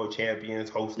Super Bowl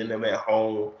champions, hosting them at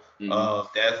home.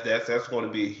 That's going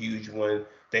to be a huge one.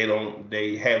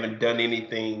 They haven't done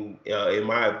anything, in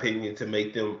my opinion, to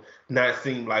make them not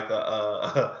seem like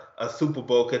a Super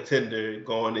Bowl contender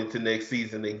going into next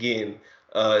season again,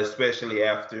 especially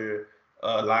after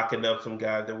locking up some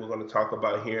guys that we're going to talk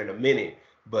about here in a minute.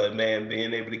 But man,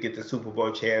 being able to get the Super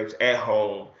Bowl champs at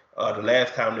home, the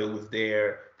last time they was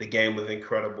there, the game was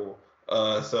incredible.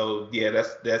 So yeah,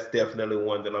 that's definitely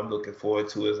one that I'm looking forward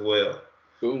to as well.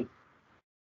 Cool.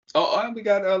 Oh, and we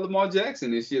got Lamar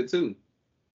Jackson this year too.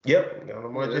 Yep, got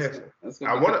Lamar Jackson.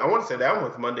 I want to say that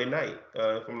one's Monday night,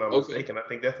 if I'm not mistaken. I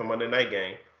think that's a Monday night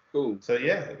game. Cool. So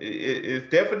yeah, it's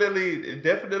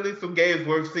definitely some games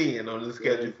worth seeing on the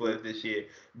schedule for us this year.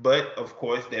 But of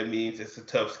course, that means it's a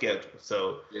tough schedule.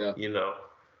 So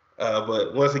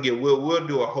but once again, we'll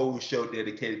do a whole show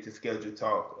dedicated to schedule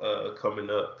talk coming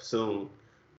up soon.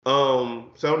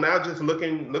 So now just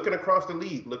looking across the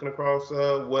league, looking across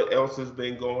what else has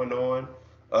been going on.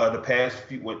 The past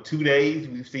 2 days,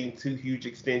 we've seen 2 huge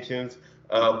extensions,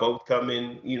 both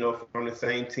coming, from the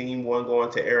same team. One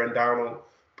going to Aaron Donald,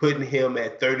 putting him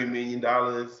at $30 million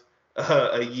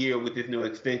a year with this new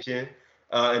extension,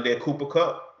 and then Cooper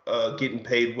Kupp getting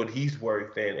paid what he's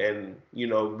worth, and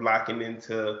locking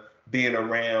into being a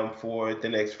Ram for the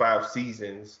next 5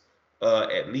 seasons,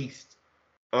 at least.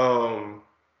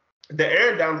 The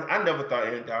Aaron Donald, I never thought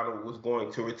Aaron Donald was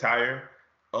going to retire.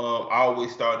 I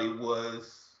always thought it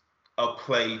was a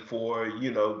play for,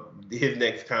 his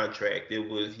next contract. It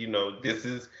was, this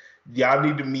is, y'all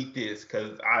need to meet this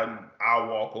because I'll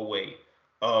walk away.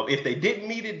 If they didn't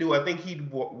meet it, do I think he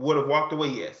would have walked away?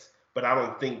 Yes. But I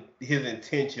don't think his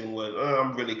intention was,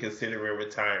 I'm really considering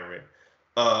retiring.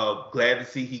 Glad to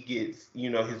see he gets,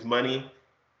 his money.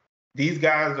 These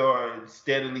guys are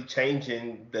steadily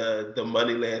changing the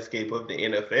money landscape of the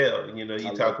NFL.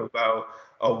 You talk about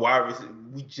a wide receiver.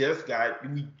 We just got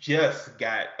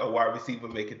a wide receiver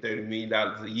making $30 million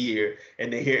a year,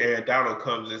 and then here Aaron Donald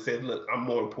comes and says, "Look, I'm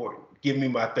more important. Give me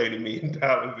my $30 million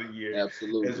a year."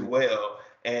 Absolutely. As well.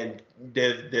 And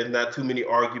there's not too many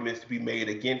arguments to be made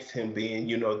against him being,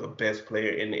 the best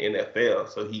player in the NFL.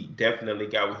 So he definitely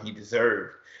got what he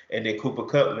deserved. And then Cooper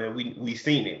Kupp, man, we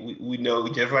seen it. We know,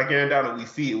 just like Aaron Donald, we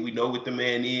see it. We know what the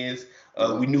man is.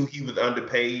 We knew he was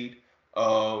underpaid.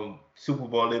 Super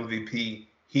Bowl MVP.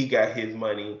 He got his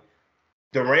money.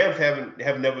 The Rams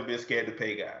have never been scared to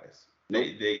pay guys. Nope.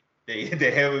 They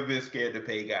haven't been scared to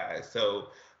pay guys. So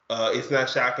it's not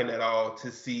shocking at all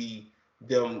to see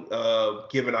them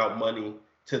giving out money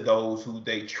to those who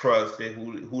they trust and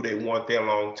who they want there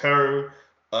long term.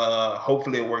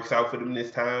 Hopefully it works out for them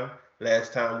this time.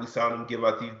 Last time we saw them give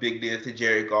out these big deals to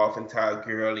Jared Goff and Todd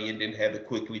Gurley, and then had to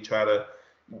quickly try to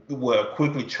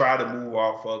move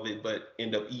off of it, but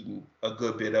end up eating a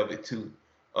good bit of it too.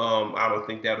 I don't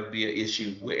think that'll be an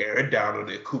issue with Aaron Donald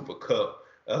and Cooper Kupp.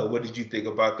 What did you think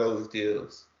about those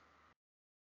deals?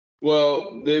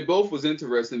 Well, they both was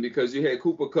interesting because you had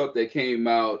Cooper Kupp that came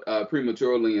out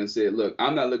prematurely and said, "Look,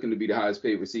 I'm not looking to be the highest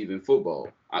paid receiver in football.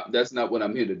 That's not what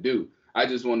I'm here to do. I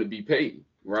just want to be paid,"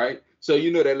 right? So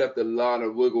that left a lot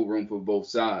of wiggle room for both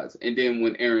sides. And then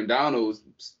when Aaron Donald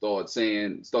start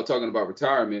talking about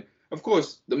retirement, of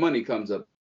course the money comes up.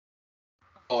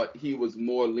 I thought he was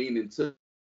more leaning to,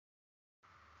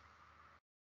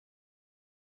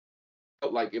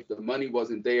 like, if the money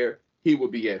wasn't there, he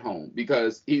would be at home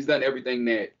because he's done everything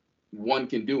that one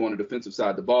can do on the defensive side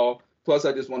of the ball. Plus,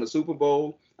 I just won a Super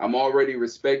Bowl. I'm already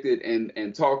respected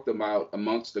and talked about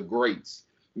amongst the greats,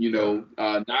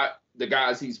 not the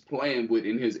guys he's playing with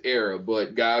in his era,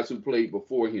 but guys who played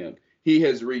before him. He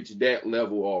has reached that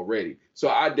level already. So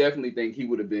I definitely think he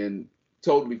would have been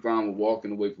totally fine with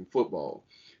walking away from football.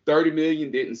 $30 million,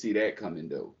 didn't see that coming,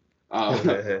 though.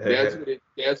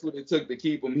 That's what it took to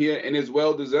keep him here, and it's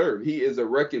well deserved. He is a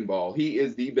wrecking ball. He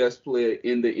is the best player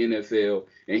in the NFL,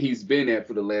 and he's been that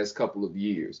for the last couple of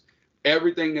years.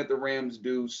 Everything that the Rams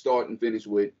do, start and finish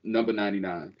with number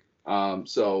 99.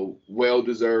 So well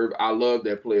deserved. I love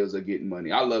that players are getting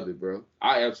money. I love it, bro.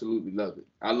 I absolutely love it.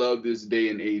 I love this day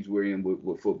and age we're in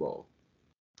with football.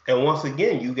 And once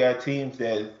again, you got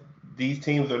these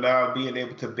teams are now being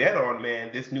able to bet on,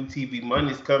 man. This new TV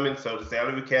money is coming, so the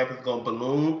salary cap is going to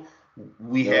balloon.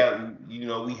 We have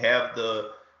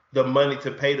the money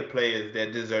to pay the players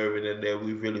that deserve it and that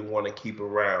we really want to keep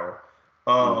around.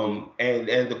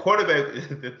 And the quarterback,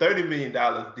 the $30 million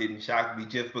didn't shock me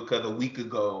just because a week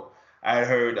ago I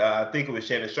heard, I think it was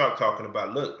Shannon Sharp talking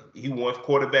about, look, he wants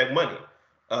quarterback money.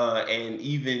 And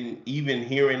even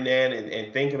hearing that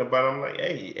and thinking about it, I'm like,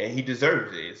 hey, and he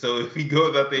deserves it. So if he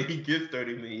goes out there, he gets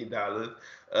 $30 million.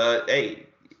 Hey,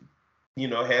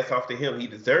 hats off to him. He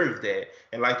deserves that.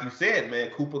 And like you said, man,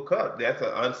 Cooper Kupp, that's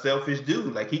an unselfish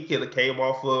dude. Like, he could have came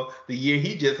off of the year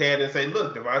he just had and say,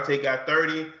 look, Devontae got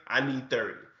 30, I need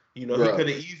 30. He could have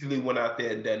easily went out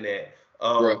there and done that.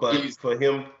 But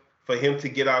for him to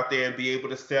get out there and be able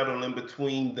to settle in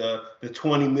between the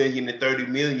 20 million and 30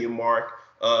 million mark,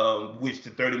 which the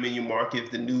 30 million mark is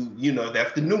the new,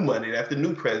 that's the new money. That's the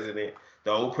new president.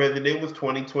 The old president was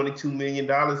 $22 million.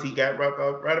 He got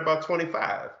right about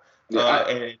 25.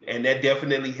 And that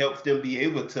definitely helps them be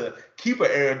able to keep an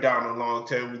Aaron Donald long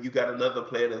term when you got another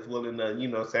player that's willing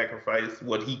to, sacrifice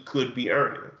what he could be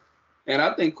earning. And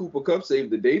I think Cooper Kupp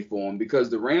saved the day for him because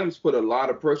the Rams put a lot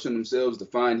of pressure on themselves to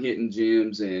find hidden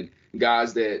gems and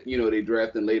guys that, they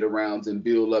draft in later rounds and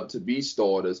build up to be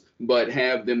starters, but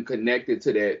have them connected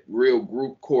to that real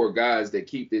group core guys that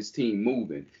keep this team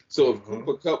moving. So if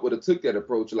Cooper Kupp would have took that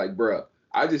approach, like, bruh,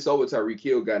 I just saw what Tyreek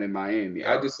Hill got in Miami.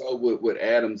 I just saw what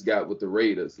Adams got with the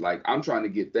Raiders. Like, I'm trying to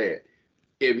get that.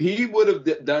 If he would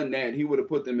have done that, he would have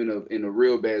put them in a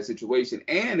real bad situation.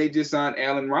 And they just signed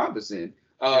Allen Robinson,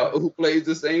 who plays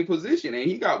the same position, and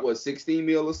he got $16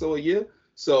 million or so a year.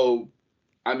 So,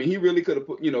 I mean, he really could have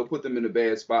put them in a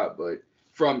bad spot. But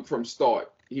from start,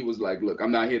 he was like, look,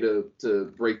 I'm not here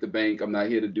to break the bank. I'm not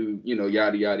here to do,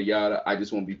 yada, yada, yada. I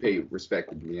just want to be paid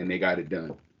respectably. And they got it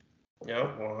done. Yeah,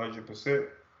 100%.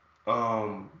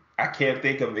 I can't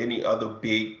think of any other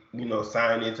big,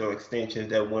 signings or extensions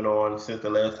that went on since the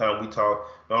last time we talked.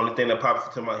 The only thing that pops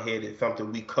into my head is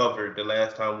something we covered the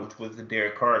last time, which was the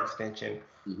Derek Carr extension.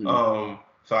 Mm-hmm.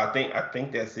 So I think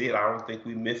that's it. I don't think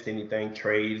we missed anything,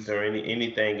 trades or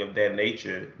anything of that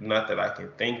nature. Not that I can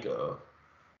think of.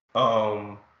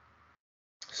 Um,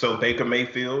 so Baker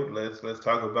Mayfield, let's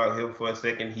talk about him for a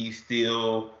second. He's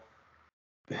still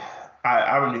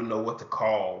I don't even know what to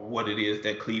call what it is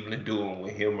that Cleveland doing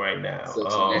with him right now.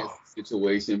 Such a nasty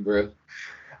situation, bro.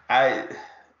 That's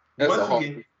a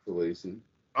hard situation.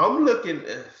 I'm looking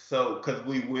because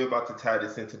we're about to tie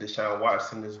this into Deshaun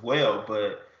Watson as well,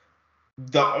 but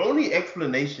the only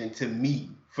explanation to me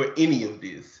for any of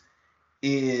this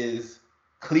is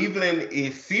Cleveland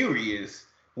is serious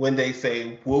when they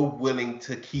say we're willing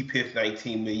to keep his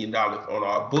 $19 million on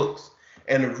our books.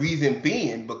 And the reason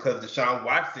being because Deshaun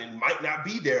Watson might not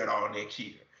be there at all next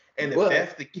year. And if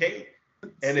that's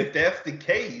the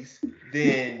case,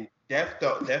 then that's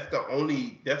the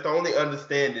only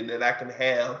understanding that I can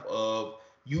have of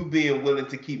you being willing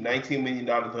to keep $19 million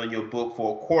on your book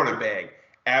for a quarterback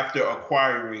after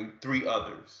acquiring 3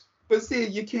 others. But see,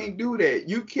 you can't do that.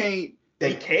 You can't.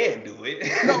 They can do it.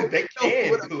 No, they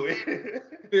can do it.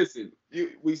 Listen,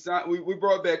 we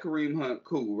brought back Kareem Hunt,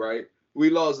 cool, right? We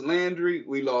lost Landry,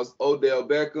 we lost Odell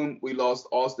Beckham, we lost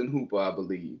Austin Hooper, I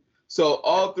believe. So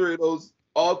all three of those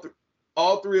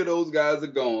guys are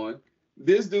gone.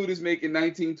 This dude is making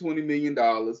 $19-20 million.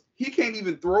 He can't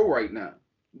even throw right now.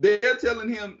 They're telling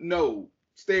him, no,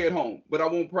 stay at home, but I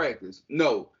won't practice.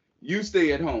 No, you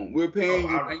stay at home. We're paying you.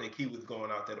 I don't think he was going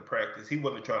out there to practice. He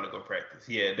wasn't trying to go practice.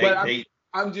 Yeah,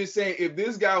 I'm just saying, if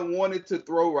this guy wanted to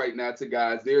throw right now to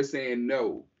guys, they're saying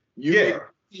no. Make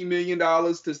 $15 million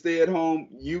to stay at home.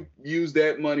 You use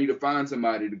that money to find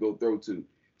somebody to go throw to.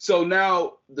 So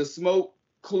now the smoke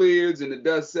clears and the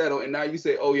dust settled, and now you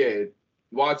say, "Oh yeah,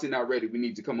 Watson not ready. We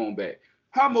need to come on back."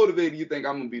 How motivated do you think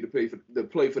I'm gonna be to play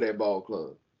for that ball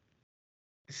club?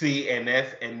 See, and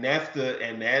that's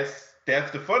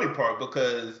the funny part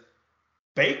because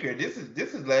Baker, this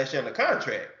is last year on the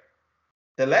contract.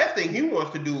 The last thing he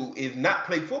wants to do is not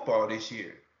play football this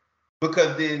year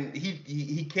because then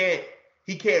he can't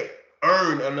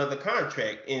earn another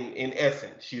contract in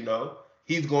essence.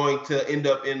 He's going to end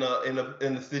up in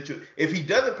a situation if he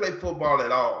doesn't play football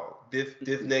at all this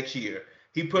next year.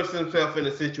 He puts himself in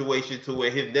a situation to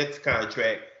where his next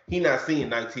contract he's not seeing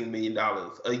 $19 million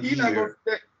a year.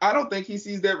 I don't think he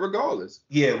sees that regardless.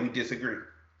 Yeah, we disagree.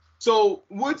 So,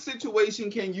 what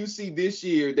situation can you see this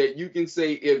year that you can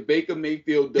say if Baker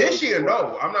Mayfield does? This year,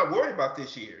 no. I'm not worried about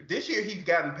this year. This year, he's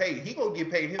gotten paid. He's going to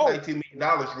get paid his $19 million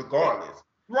regardless.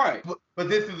 Right. But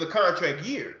this is a contract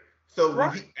year. So,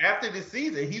 after this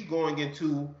season, he's going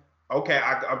into, okay,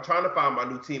 I'm trying to find my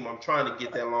new team. I'm trying to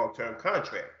get that long-term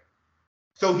contract.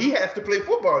 So, he has to play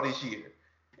football this year.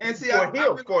 And see,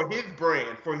 for his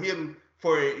brand, for him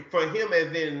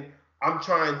as in, I'm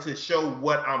trying to show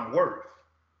what I'm worth.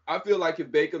 I feel like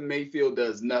if Baker Mayfield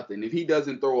does nothing, if he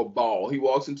doesn't throw a ball, he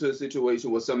walks into a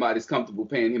situation where somebody's comfortable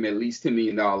paying him at least $10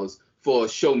 million for a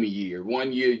show me year.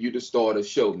 1 year, you the starter,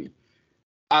 show me.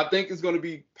 I think it's going to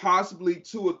be possibly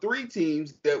 2 or 3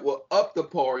 teams that will up the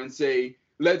par and say,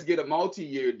 let's get a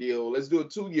multi-year deal. Let's do a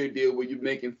 2-year deal where you're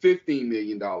making $15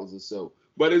 million or so.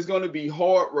 But it's going to be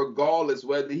hard regardless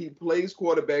whether he plays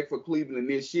quarterback for Cleveland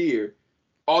this year.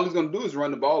 All he's going to do is run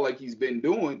the ball like he's been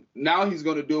doing. Now he's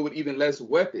going to do it with even less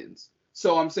weapons.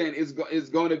 So I'm saying it's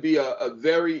going to be a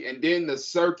very, and then the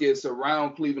circus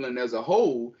around Cleveland as a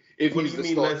whole. If what do you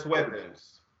mean less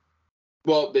weapons?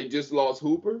 Well, they just lost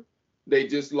Hooper. They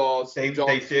just lost. They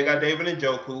still got David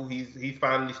Njoku. He's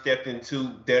finally stepped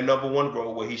into their number 1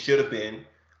 role where he should have been.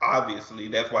 Obviously,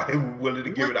 that's why they were willing to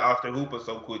give it to Austin Hooper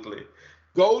so quickly.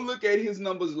 Go look at his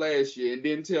numbers last year and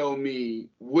then tell me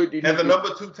what did he do? As a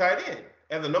number 2 tight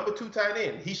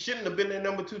end. He shouldn't have been their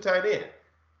number 2 tight end.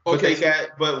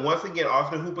 But once again,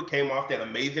 Austin Hooper came off that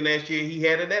amazing last year he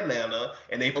had in Atlanta,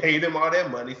 and they paid him all that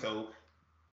money, so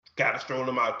gotta stroll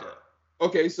him out there.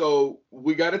 Okay, so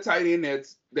we got a tight end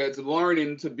that's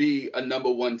learning to be a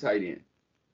number 1 tight end.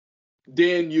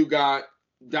 Then you got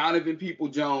Donovan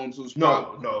Peoples-Jones, who's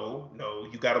no.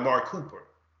 You got Amari Cooper.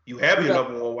 You have your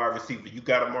number 1 wide receiver. You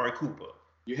got Amari Cooper.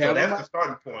 So that's the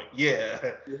starting point.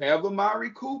 Yeah. You have Amari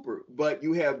Cooper, but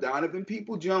you have Donovan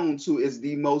Peoples-Jones, who is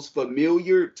the most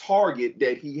familiar target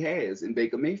that he has in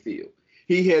Baker Mayfield.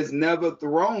 He has never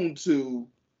thrown to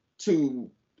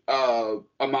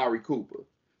Amari Cooper.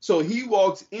 So he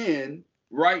walks in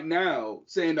right now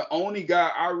saying the only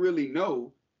guy I really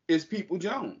know is People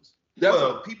Jones.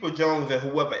 People Jones and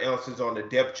whoever else is on the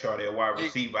depth chart at wide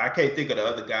receiver. I can't think of the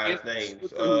other guys' names.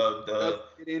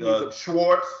 The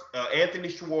Schwartz, Anthony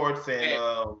Schwartz,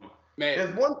 and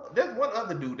there's one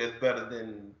other dude that's better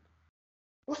than.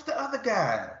 What's the other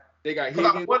guy? They got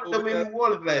Higgins. I wanted them in New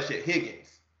Orleans last year. Higgins.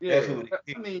 Yeah, that's who it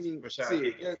is. I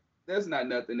mean, there's not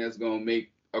nothing that's gonna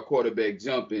make a quarterback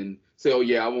jump and say, "Oh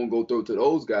yeah, I won't go throw to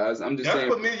those guys." I'm just saying.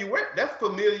 That's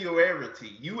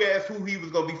familiarity. You asked who he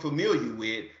was gonna be familiar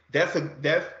with. That's the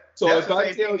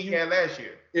same thing he had last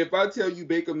year. If I tell you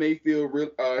Baker Mayfield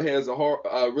has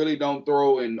really don't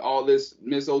throw and all this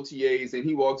miss OTAs, and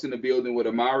he walks in the building with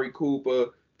Amari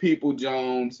Cooper, People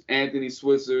Jones, Anthony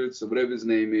Switzer, so whatever his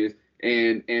name is,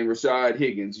 and Rashad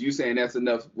Higgins, you saying that's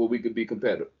enough where we could be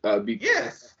competitive?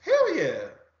 Yes, hell yeah.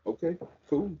 Okay,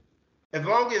 cool. As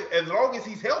long as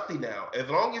he's healthy now, as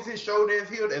long as his shoulder is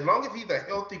healed, as long as he's a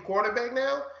healthy quarterback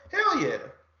now, hell yeah.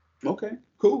 Okay,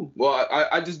 cool. Well,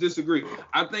 I just disagree.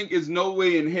 I think there's no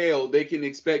way in hell they can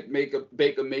expect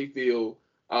Baker Mayfield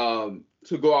to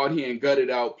go out here and gut it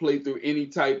out, play through any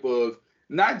type of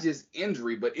not just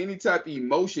injury, but any type of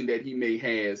emotion that he may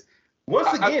has.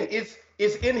 Once again, it's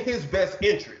in his best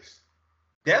interest.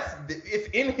 It's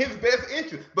in his best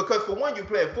interest because for one, you're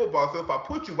playing football. So if I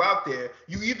put you out there,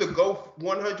 you either go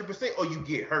 100% or you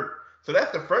get hurt. So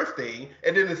that's the first thing.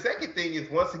 And then the second thing is,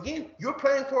 once again, you're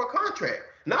playing for a contract.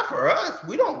 Not for us.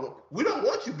 We don't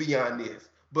want you beyond this.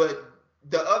 But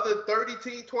the other 30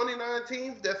 teams, 29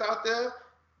 teams that's out there,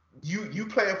 you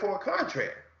playing for a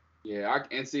contract. Yeah,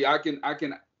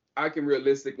 I can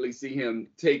realistically see him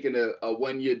taking a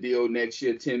 1-year deal next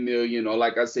year, $10 million, or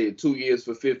like I said, 2 years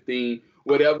for 15,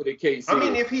 whatever the case is. I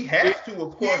mean, if he has to,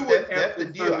 of course, that's the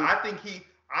deal.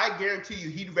 I guarantee you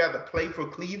he'd rather play for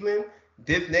Cleveland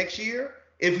this next year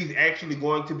if he's actually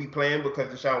going to be playing because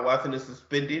Deshaun Watson is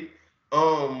suspended.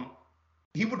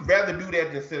 He would rather do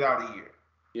that than sit out a year.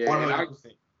 Yeah, 100%.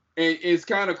 And it's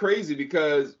kind of crazy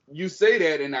because you say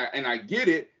that, and I get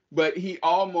it, but he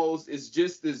almost is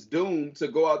just as doomed to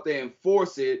go out there and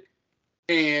force it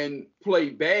and play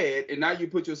bad. And now you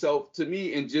put yourself, to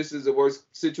me, in just as a worse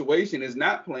situation as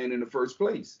not playing in the first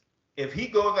place. If he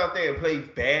goes out there and plays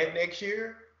bad next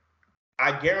year,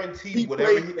 I guarantee he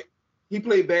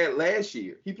played bad last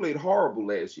year. He played horrible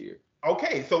last year.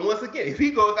 Okay, so once again, if he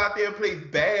goes out there and plays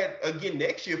bad again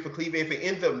next year for Cleveland, if it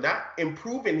ends up not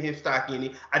improving his stock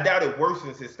any, I doubt it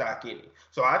worsens his stock any.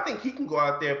 So I think he can go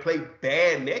out there and play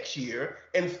bad next year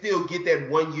and still get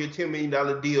that 1 year, $10 million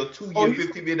deal, 2 year,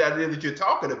 $50 million deal that you're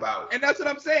talking about. And that's what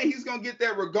I'm saying. He's going to get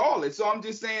that regardless. So I'm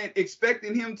just saying,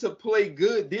 expecting him to play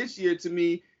good this year to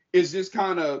me is just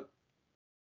kind of.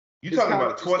 You're talking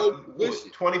about a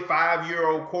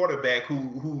 25-year-old quarterback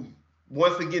who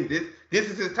once again, this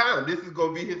is his time. This is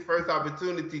going to be his first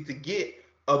opportunity to get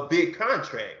a big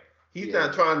contract. He's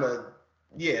not trying to.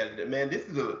 Yeah, man.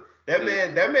 That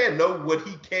man knows what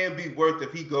he can be worth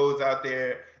if he goes out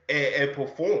there and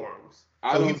performs.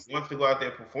 So he wants to go out there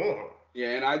and perform.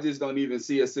 Yeah, and I just don't even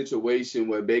see a situation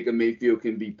where Baker Mayfield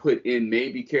can be put in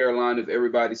maybe Carolina if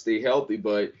everybody stay healthy.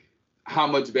 But how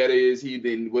much better is he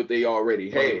than what they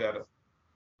already Way had? better.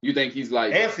 You think he's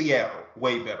like and Seattle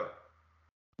way better?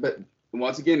 But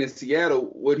once again, in Seattle,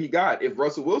 what he got, if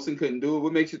Russell Wilson couldn't do it,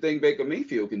 what makes you think Baker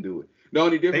Mayfield can do it? The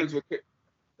only difference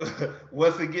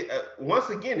once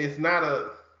again, it's not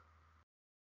a.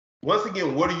 Once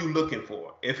again, what are you looking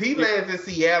for? If he lands in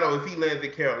Seattle, if he lands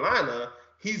in Carolina,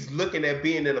 he's looking at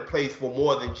being in a place for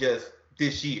more than just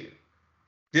this year.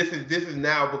 This is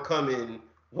now becoming.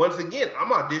 Once again,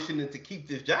 I'm auditioning to keep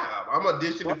this job. I'm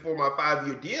auditioning for my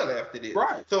 5-year deal after this.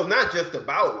 Right. So it's not just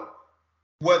about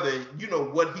whether,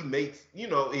 what he makes,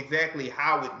 exactly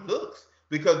how it looks,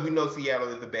 because we know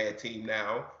Seattle is a bad team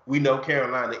now. We know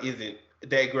Carolina isn't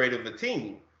that great of a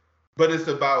team, but it's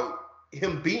about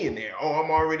him being there. Oh,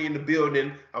 I'm already in the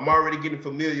building. I'm already getting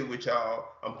familiar with y'all.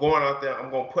 I'm going out there.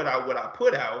 I'm going to put out what I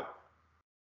put out.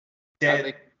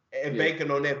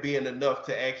 Banking on that being enough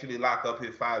to actually lock up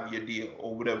his 5-year deal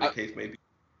or whatever the case may be.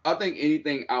 I think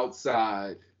anything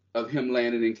outside of him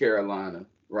landing in Carolina,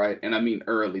 right? And I mean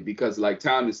early, because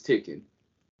time is ticking.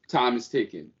 Time is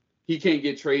ticking. He can't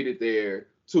get traded there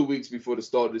 2 weeks before the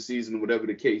start of the season, whatever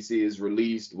the case is,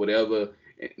 released, whatever,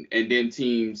 and then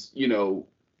teams,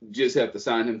 just have to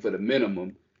sign him for the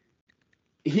minimum.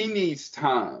 He needs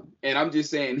time. And I'm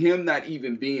just saying, him not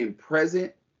even being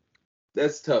present,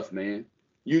 that's tough, man.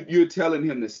 You're telling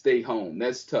him to stay home.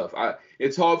 That's tough.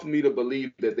 It's hard for me to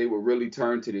believe that they will really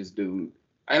turn to this dude.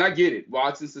 And I get it.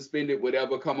 Watson suspended,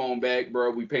 whatever. Come on back, bro.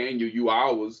 We paying you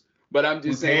ours. But I'm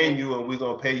just saying. We're paying you, and we're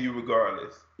going to pay you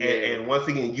regardless. Yeah. And once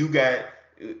again, you got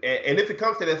and if it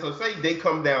comes to that, so say they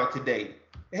come down today.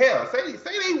 Hell, say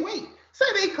they wait. Say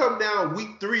they come down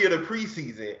week 3 of the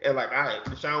preseason and like, all right,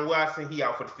 Deshaun Watson, he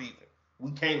out for the season.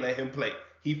 We can't let him play.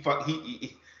 He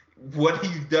what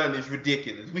he's done is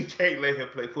ridiculous. We can't let him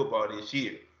play football this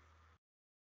year.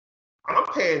 I'm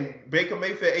paying Baker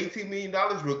Mayfield $18 million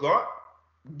regard.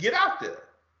 Get out there.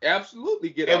 Absolutely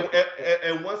get out there.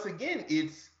 And once again,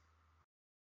 it's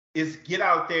get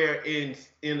out there in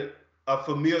a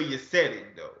familiar setting,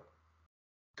 though.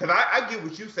 Because I get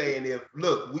what you're saying. If,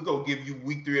 look, we're going to give you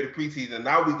week 3 of the preseason.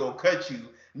 Now we're going to cut you.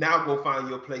 Now go find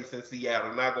your place in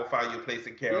Seattle. Now go find your place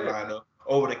in Carolina. Yeah.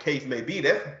 Or the case may be.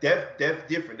 That's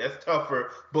different. That's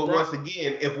tougher. But right. Once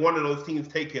again, if one of those teams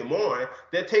take him on,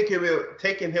 they're taking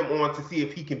him on to see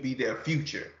if he can be their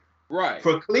future. Right.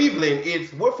 For Cleveland,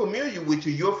 it's we're familiar with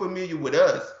you. You're familiar with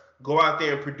us. Go out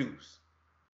there and produce.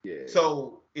 Yeah.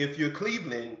 So if you're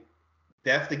Cleveland,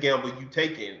 that's the gamble you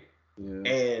taking.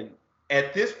 Yeah. And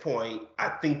at this point, I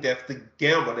think that's the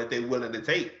gamble that they're willing to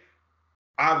take.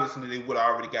 Obviously, they would have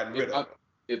already gotten rid of him.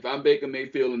 If I'm Baker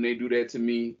Mayfield and they do that to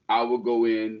me, I will go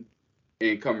in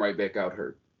and come right back out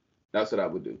hurt. That's what I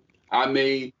would do. I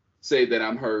may say that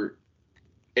I'm hurt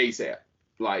ASAP,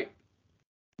 like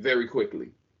very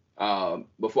quickly,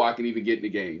 before I can even get in the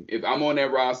game. If I'm on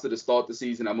that roster to start the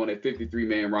season, I'm on that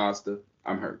 53-man roster,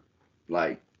 I'm hurt.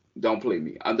 Like, don't play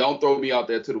me. Don't throw me out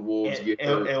there to the wolves.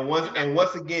 And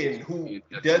once again, who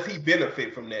does he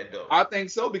benefit from that though? I think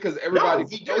so because everybody. No,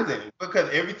 he doesn't because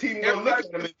every team gonna look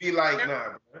at him and be like,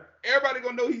 nah. Bro. Everybody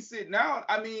gonna know he's sitting out.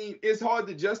 I mean, it's hard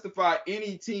to justify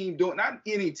any team doing, not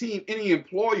any team, any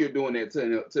employer doing that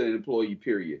to an employee.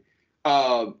 Period.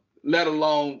 Let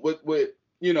alone with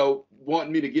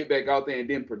wanting me to get back out there and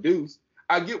then produce.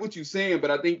 I get what you're saying,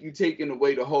 but I think you're taking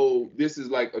away the whole. This is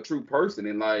like a true person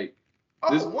and like.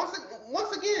 Oh,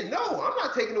 once again, no, I'm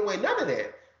not taking away none of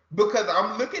that because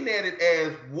I'm looking at it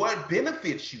as what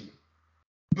benefits you.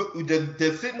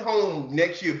 Does sitting home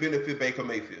next year benefit Baker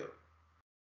Mayfield?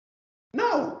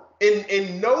 No,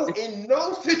 in no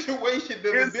situation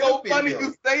does it benefit him. It's so funny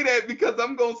to say that because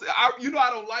I'm gonna say,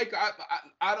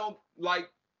 I don't like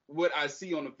what I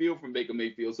see on the field from Baker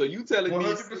Mayfield. So you telling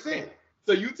 100%. me.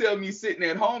 So you tell me sitting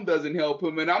at home doesn't help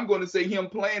him, and I'm going to say him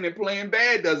playing and playing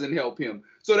bad doesn't help him.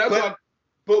 So that's why.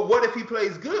 But what if he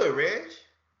plays good, Reg?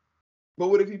 But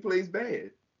what if he plays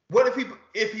bad? What if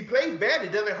he plays bad?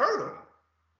 It doesn't hurt him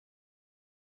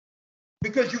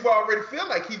because you've already feel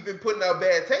like he's been putting out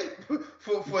bad tape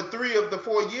for 3 of the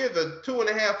 4 years, or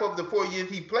 2.5 of the 4 years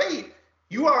he played.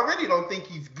 You already don't think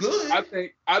he's good.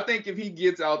 I think if he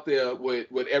gets out there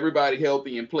with everybody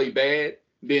healthy and play bad,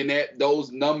 then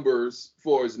those numbers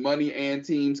for his money and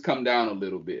teams come down a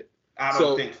little bit. I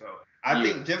don't think so. I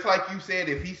think just like you said,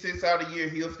 if he sits out a year,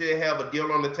 he'll still have a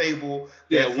deal on the table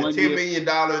that's $10 million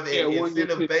and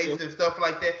incentive base and stuff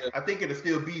like that. Yeah. I think it'll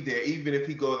still be there, even if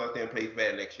he goes out there and plays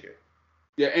bad next year.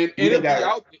 Yeah, and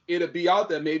it'll be out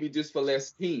there maybe just for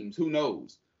less teams. Who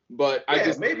knows? But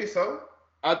maybe so.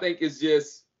 I think it's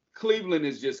just Cleveland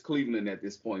is just Cleveland at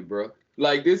this point, bro.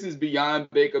 Like, this is beyond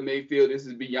Baker Mayfield. This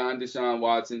is beyond Deshaun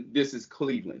Watson. This is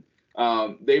Cleveland.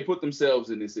 They put themselves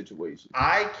in this situation.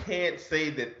 I can't say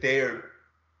that they're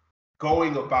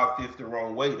going about this the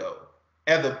wrong way, though.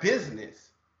 As a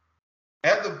business,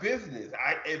 they're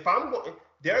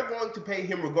going to pay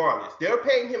him regardless. They're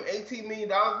paying him $18 million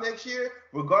next year,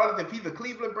 regardless if he's a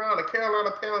Cleveland Brown, a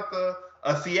Carolina Panther,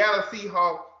 a Seattle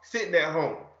Seahawk sitting at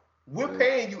home. We're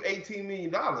paying you $18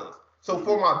 million. So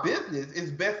for my business,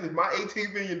 it's best if my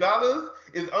 $18 million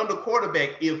is under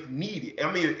quarterback if needed.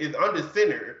 I mean, it's under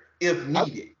center if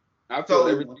needed. I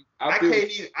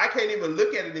can't even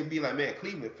look at it and be like, man,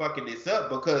 Cleveland fucking this up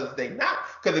because they not.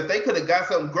 Because if they could have got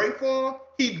something great for him,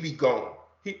 he'd be gone.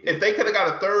 If they could have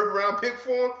got a 3rd round pick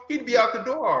for him, he'd be out the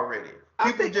door already.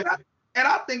 I think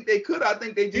they could. I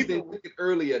think they just didn't pick it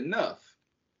early enough.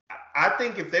 I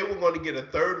think if they were going to get a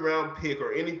 3rd round pick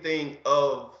or anything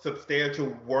of substantial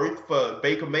worth for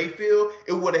Baker Mayfield,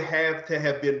 it would have to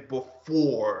have been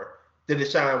before the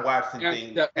Deshaun Watson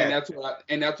thing. And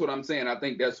that's what I'm saying. I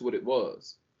think that's what it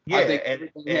was. Yeah,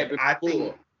 I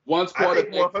think once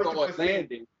quarterback started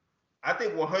landing. I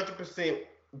think 100%,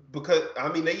 because I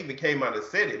mean they even came out and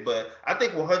said it, but I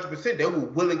think 100% they were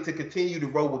willing to continue to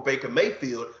roll with Baker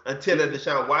Mayfield until the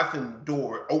Deshaun Watson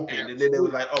door opened, and then they were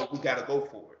like, "Oh, we got to go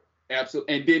for it."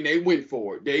 Absolutely, and then they went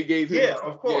for it. They gave him. Yeah,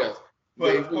 of course. Yeah.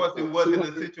 But of course, it wasn't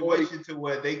a situation to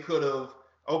where they could have.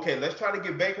 Okay, let's try to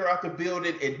get Baker out the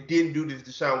building and didn't do this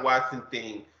Deshaun Watson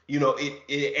thing. You know,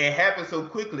 it happened so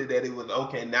quickly that it was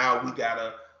okay. Now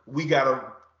we gotta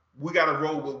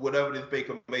roll with whatever this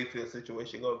Baker Mayfield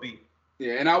situation gonna be.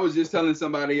 Yeah, and I was just telling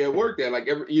somebody at work that, like,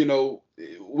 everybody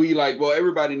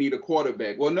need a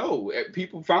quarterback. Well, no,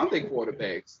 people found their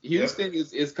quarterbacks. Houston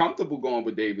is comfortable going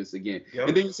with Davis again. Yep.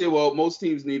 And then you say, well, most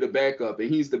teams need a backup, and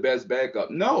he's the best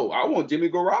backup. No, I want Jimmy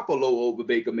Garoppolo over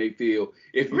Baker Mayfield.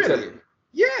 If you Really?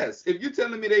 Yes, if you're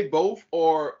telling me they both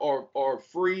are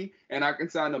free and I can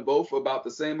sign them both for about the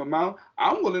same amount,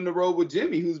 I'm willing to roll with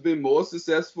Jimmy, who's been more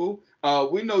successful.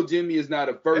 We know Jimmy is not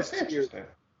a first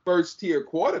tier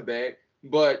quarterback,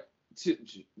 but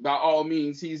by all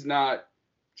means, he's not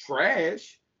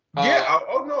trash. Yeah.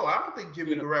 No, I don't think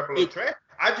Jimmy Garoppolo is trash.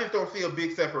 I just don't see a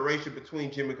big separation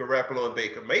between Jimmy Garoppolo and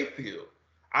Baker Mayfield.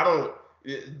 I don't.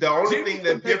 The only thing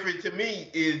that's different to me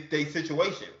is their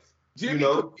situations.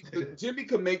 Jimmy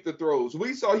could make the throws.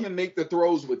 We saw him make the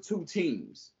throws with two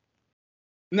teams.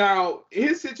 Now,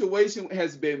 his situation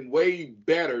has been way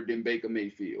better than Baker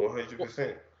Mayfield.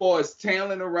 100%. For his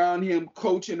talent around him,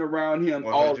 coaching around him,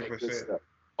 100%.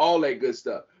 all that good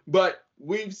stuff. But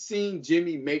we've seen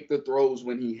Jimmy make the throws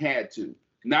when he had to.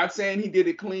 Not saying he did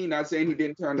it clean, not saying he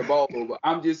didn't turn the ball over.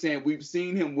 I'm just saying we've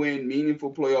seen him win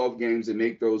meaningful playoff games and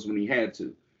make throws when he had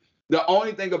to. The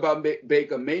only thing about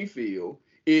Baker Mayfield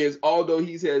is, although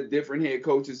he's had different head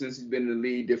coaches since he's been in the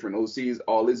league, different OCs,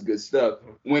 all this good stuff,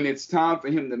 when it's time for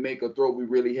him to make a throw, we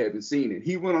really haven't seen it.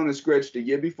 He went on a stretch the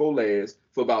year before last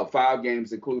for about 5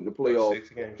 games, including the playoffs. 6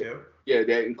 games, yeah. Yeah,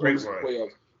 that includes the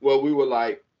playoffs. Well, we were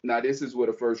like, now this is what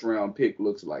a first-round pick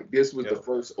looks like. This was the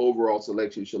first overall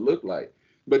selection should look like.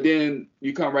 But then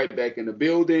you come right back in the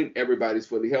building, everybody's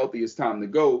fully healthy, it's time to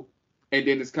go, and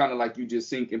then it's kind of like you just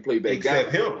sink and play back down.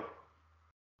 Except him.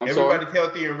 Everybody's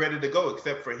healthy and ready to go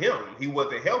except for him. He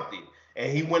wasn't healthy,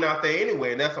 and he went out there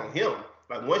anyway, and that's on him.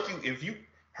 Like if you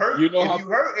hurt and you go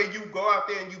out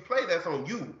there and you play, that's on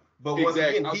you. But once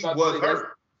again, he was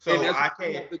hurt, so I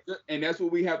can't. And that's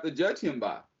what we have to judge him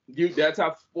by. That's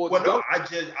how sports. Well, no, I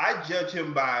judge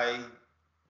him by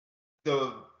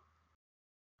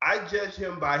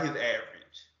his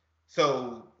average.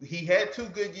 So he had 2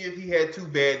 good years, he had 2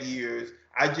 bad years.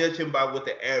 I judge him by what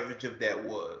the average of that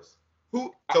was.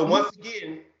 Once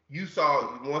again, you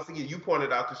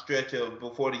pointed out the stretch of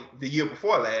before the year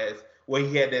before last, where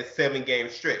he had that 7-game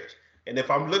stretch. And if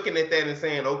I'm looking at that and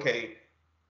saying, okay,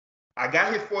 I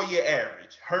got his 4-year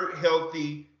average, hurt,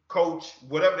 healthy, coach,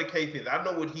 whatever the case is, I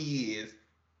know what he is,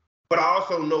 but I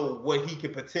also know what he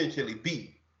could potentially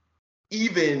be,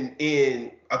 even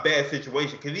in a bad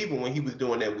situation. Because even when he was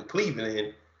doing that with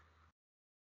Cleveland,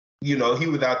 he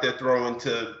was out there throwing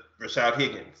to Rashad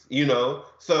Higgins,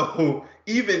 So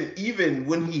even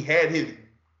when he had his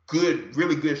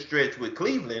really good stretch with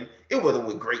Cleveland, it wasn't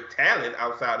with great talent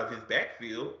outside of his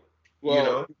backfield.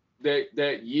 Well,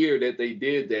 that year that they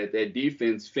did that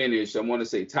defense finished, I want to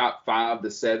say top 5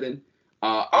 to 7.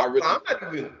 I'm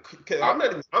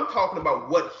talking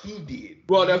about what he did.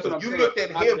 Well, that's what I'm saying. You looked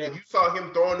at him and you saw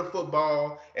him throwing the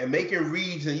football and making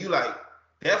reads, and you like,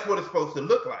 that's what it's supposed to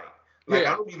look like. Like,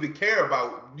 I don't even care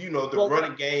about, the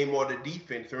running game or the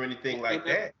defense or anything like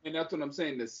that. And that's what I'm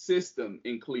saying. The system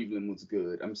in Cleveland was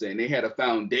good. I'm saying they had a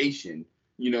foundation.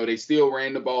 They still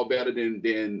ran the ball better than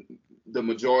the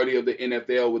majority of the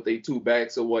NFL with their 2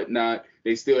 backs or whatnot.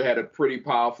 They still had a pretty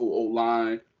powerful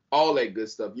O-line, all that good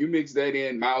stuff. You mix that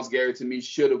in, Myles Garrett, to me,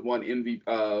 should have won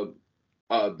MVP,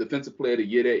 Defensive Player of the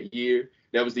Year that year.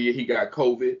 That was the year he got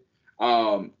COVID.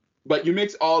 But you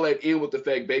mix all that in with the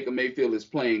fact Baker Mayfield is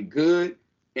playing good,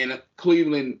 and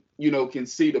Cleveland, can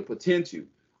see the potential.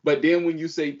 But then when you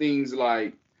say things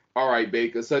like, all right,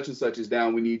 Baker, such and such is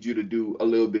down, we need you to do a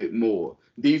little bit more.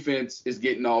 Defense is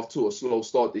getting off to a slow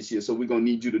start this year, so we're going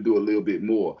to need you to do a little bit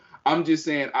more. I'm just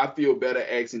saying I feel better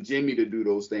asking Jimmy to do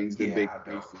those things than Baker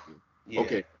Mayfield. Yeah.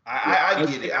 Okay. I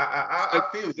get it. I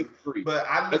feel you. But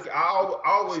I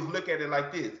always look at it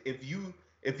like this.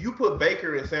 If you put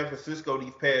Baker in San Francisco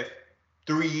these past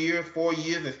 3 years, 4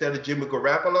 years instead of Jimmy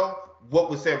Garoppolo, what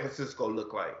would San Francisco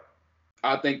look like?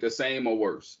 I think the same or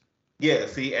worse. Yeah,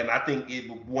 see, and I think it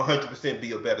would 100%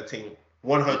 be a better team.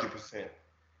 100%.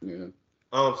 Yeah.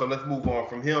 So let's move on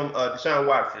from him. Deshaun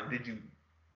Watson,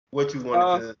 what you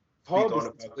wanted to speak on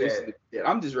about that?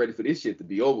 I'm just ready for this shit to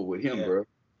be over with him, bro.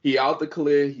 He out the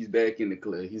clear, he's back in the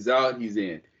clear. He's out, he's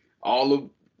in. All of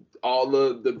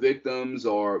the victims,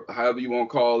 or however you want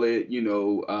to call it,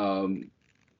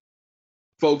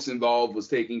 folks involved was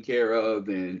taken care of,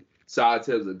 and sides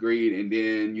has agreed, and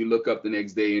then you look up the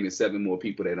next day and there's 7 more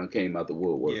people that done came out the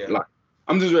woodwork. Yeah. Like,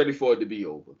 I'm just ready for it to be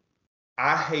over.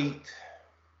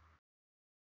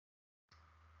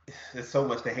 There's so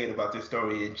much to hate about this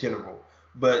story in general,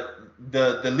 but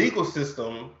the legal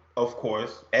system, of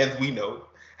course, as we know,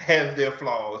 has their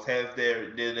flaws, has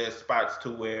their spots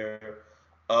to where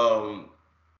um,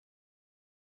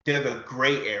 there's a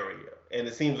gray area. And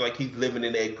it seems like he's living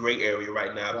in that gray area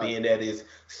right now, Right. being that it's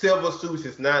civil suits,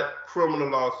 it's not criminal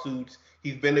lawsuits.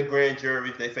 He's been to grand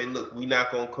juries. They say, look, we're not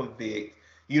going to convict,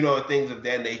 things of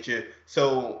that nature.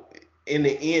 So in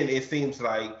the end, it seems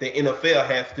like the NFL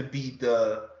has to be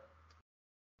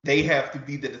they have to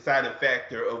be the deciding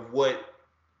factor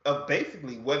of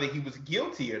basically whether he was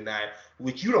guilty or not,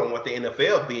 which you don't want the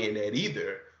NFL being that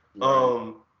either.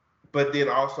 Right. But then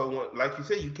also, like you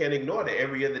said, you can't ignore that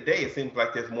every other day it seems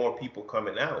like there's more people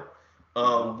coming out.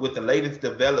 With the latest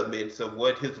developments of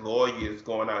what his lawyer is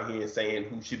going out here and saying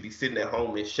who should be sitting at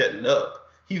home and shutting up,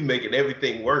 he's making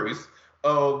everything worse.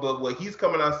 But what he's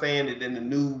coming out saying, and then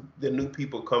the new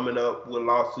people coming up with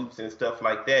lawsuits and stuff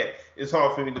like that, it's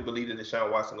hard for me to believe that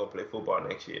Deshaun Watson gonna play football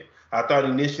next year. I thought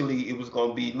initially it was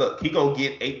gonna be, look, he gonna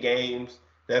get 8 games.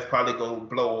 That's probably gonna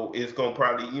blow. It's gonna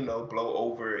probably blow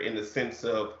over in the sense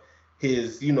of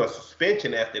his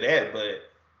suspension after that. But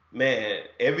man,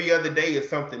 every other day is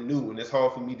something new, and it's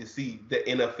hard for me to see the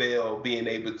NFL being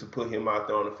able to put him out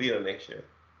there on the field next year.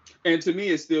 And to me,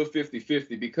 it's still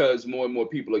 50-50 because more and more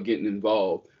people are getting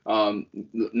involved.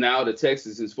 Now the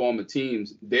Texans' former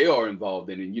teams, they are involved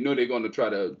in it. They're going to try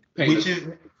to paint.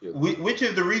 Which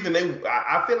is the reason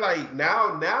I feel like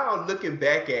now looking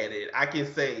back at it, I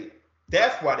can say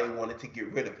that's why they wanted to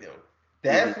get rid of him.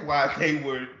 That's why they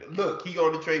were, look, he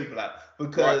on the trade block,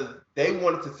 because they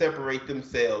wanted to separate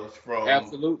themselves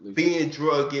from being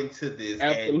drugged into this,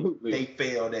 and they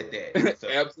failed at that. So.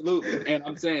 Absolutely. And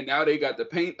I'm saying now they got to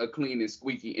paint a clean and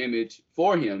squeaky image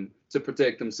for him to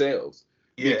protect themselves.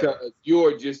 Yeah. Because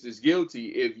you're just as guilty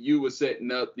if you were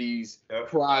setting up these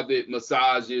private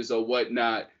massages or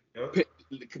whatnot,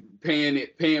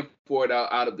 paying for it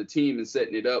out of the team and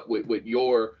setting it up with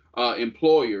your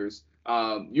employers.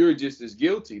 You're just as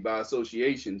guilty by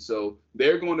association. So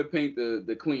they're going to paint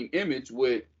the clean image,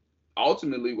 which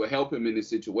ultimately will help him in this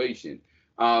situation.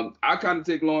 I kind of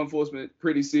take law enforcement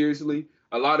pretty seriously.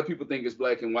 A lot of people think it's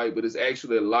black and white, but it's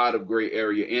actually a lot of gray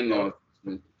area in law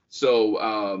enforcement. So,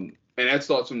 and that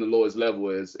starts from the lowest level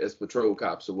as patrol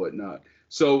cops or whatnot.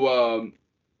 So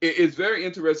it's very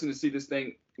interesting to see this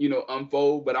thing,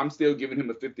 unfold, but I'm still giving him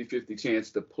a 50-50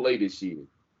 chance to play this year.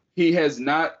 He has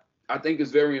not. I think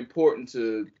it's very important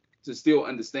to still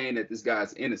understand that this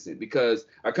guy's innocent, because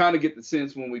I kind of get the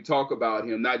sense when we talk about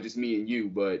him, not just me and you,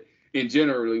 but in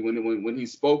generally when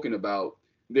he's spoken about,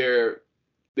 they're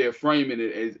framing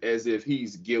it as if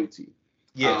he's guilty.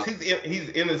 Yes, he's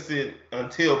innocent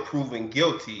until proven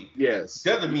guilty. Yes,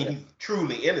 doesn't mean he's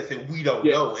truly innocent. We don't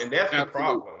know, and that's the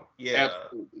problem. Yeah,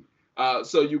 absolutely.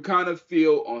 So you kind of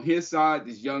feel on his side,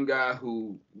 this young guy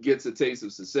who gets a taste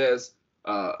of success.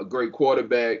 A great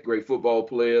quarterback, great football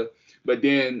player, but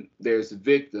then there's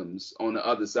victims on the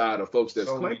other side, of folks that's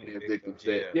claiming they're victims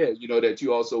that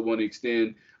you also want to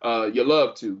extend your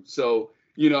love to. So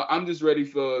I'm just ready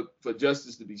for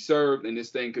justice to be served, and this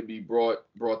thing could be brought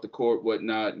to court,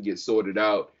 whatnot, and get sorted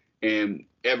out, and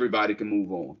everybody can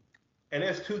move on. And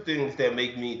there's two things that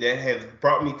has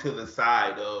brought me to the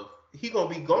side of he gonna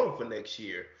be gone for next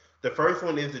year. The first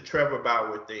one is the Trevor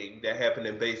Bauer thing that happened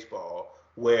in baseball,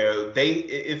 where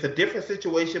it's a different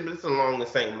situation, but it's along the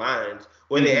same lines,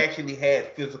 where they actually had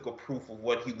physical proof of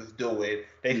what he was doing.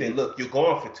 They said, look, you're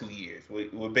gone for 2 years.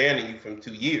 We're banning you for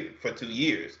 2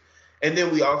 years. And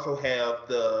then we also have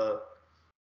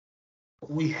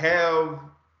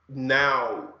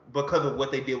now, because of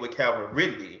what they did with Calvin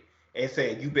Ridley, and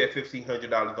saying you bet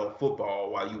 $1,500 on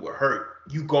football while you were hurt,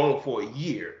 you gone for a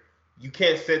year. You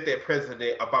can't set that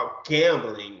precedent about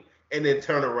gambling and then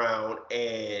turn around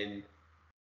and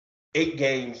 8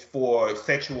 games for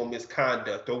sexual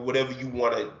misconduct or whatever you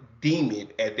want to deem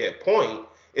it at that point,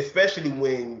 especially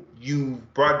when you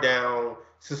brought down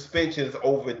suspensions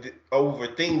over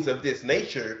things of this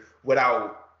nature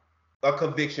without a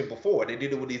conviction before. They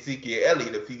did it with Ezekiel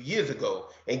Elliott a few years ago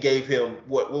and gave him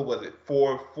what was it,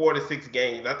 4 to 6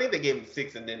 games. I think they gave him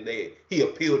 6, and then he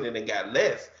appealed and then got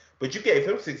less. But you gave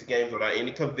him 6 games without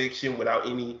any conviction, without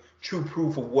any true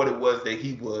proof of what it was that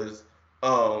he was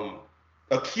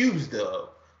accused of.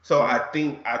 So I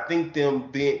think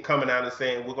them coming out and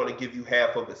saying we're going to give you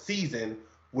half of the season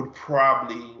would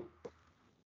probably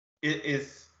it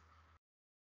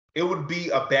would be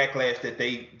a backlash that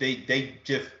they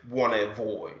just want to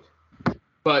avoid.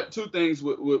 But two things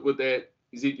with that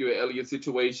Ezekiel Elliott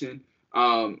situation.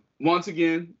 Once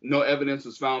again, no evidence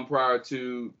was found prior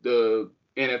to the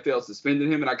NFL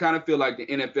suspending him, and I kind of feel like the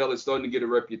NFL is starting to get a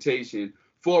reputation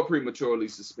for prematurely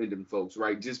suspending folks,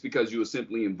 right? Just because you were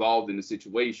simply involved in the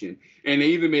situation. And they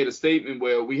even made a statement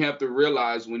where we have to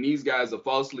realize when these guys are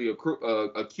falsely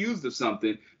accused of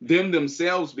something, them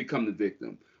themselves become the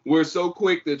victim. We're so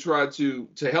quick to try to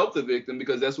help the victim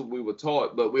because that's what we were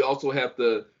taught, but we also have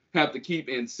to keep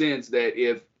in sense that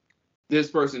if this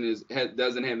person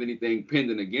doesn't have anything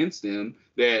pending against them,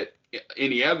 that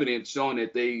any evidence showing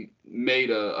that they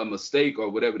made a mistake or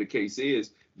whatever the case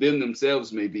is, them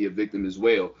themselves may be a victim as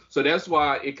well. So that's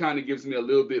why it kind of gives me a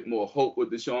little bit more hope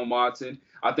with Deshaun Watson.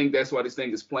 I think that's why this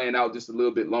thing is playing out just a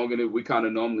little bit longer than we kind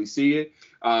of normally see it.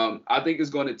 I think it's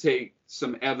going to take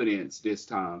some evidence this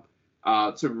time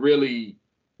to really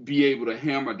be able to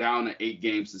hammer down an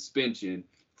 8-game suspension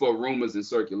for rumors in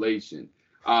circulation.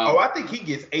 I think he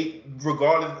gets 8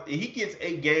 regardless. He gets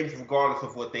 8 games regardless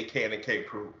of what they can and can't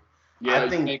prove. Yeah,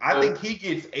 I think he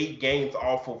gets 8 games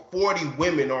off of 40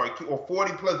 women or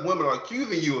 40 plus women are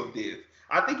accusing you of this.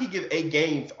 I think he gets 8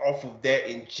 games off of that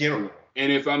in general.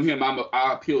 And if I'm him, I'll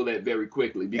appeal that very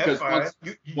quickly because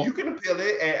you can appeal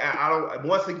it. And I don't.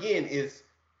 Once again, is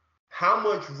how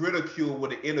much ridicule would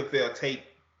the NFL take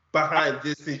behind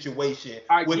this situation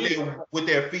with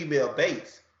their female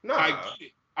base? No,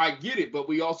 I get it, but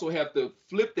we also have to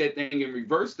flip that thing and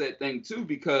reverse that thing too,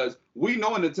 because we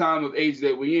know in the time of age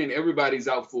that we're in, everybody's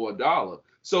out for $1.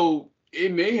 So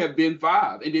it may have been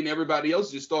 5, and then everybody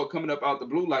else just start coming up out the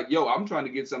blue like, "Yo, I'm trying to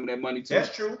get some of that money too."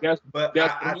 That's true. I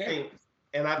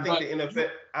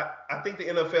think the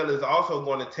NFL is also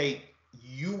going to take.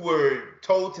 You were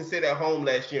told to sit at home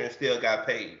last year and still got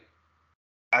paid.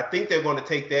 I think they're going to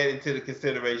take that into the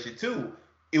consideration too.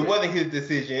 It wasn't his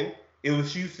decision. It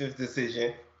was Houston's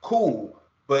decision. Cool,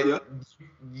 but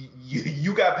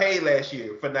you got paid last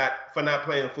year for not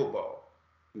playing football.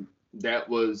 That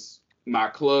was my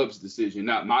club's decision,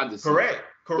 not my decision.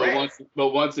 Correct.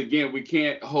 But once again, we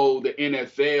can't hold the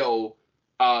NFL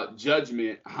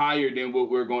judgment higher than what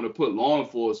we're going to put law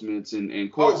enforcement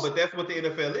and courts. Oh, but that's what the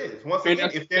NFL is. Once again,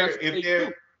 if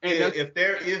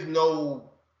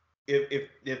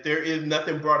there is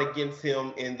nothing brought against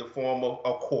him in the form of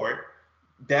a court,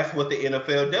 that's what the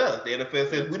NFL does. The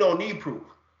NFL says we don't need proof.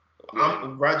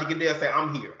 Roger Goodell said,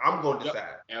 "I'm here. I'm going to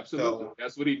decide." Absolutely,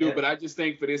 that's what he do. Yeah. But I just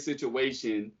think for this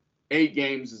situation, 8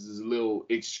 games is a little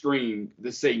extreme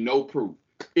to say no proof.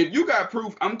 If you got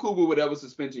proof, I'm cool with whatever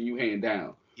suspension you hand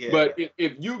down. Yeah. But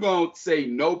if you gonna say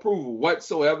no proof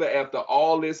whatsoever after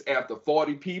all this, after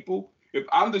 40 people, if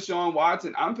I'm Deshaun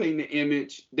Watson, I'm painting the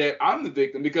image that I'm the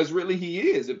victim because really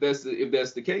he is. If that's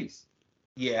the case.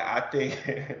 Yeah, I think.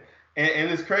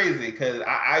 And it's crazy because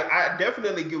I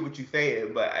definitely get what you're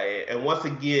saying, but and once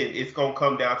again, it's gonna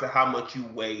come down to how much you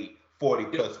weigh 40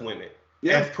 plus women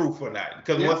as proof or not.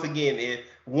 Because once again, it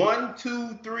 1,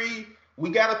 2, 3, we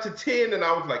got up to 10, and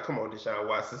I was like, "Come on, Deshaun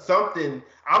Watson, something."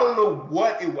 I don't know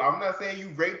what it was. I'm not saying you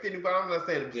raped anybody. I'm not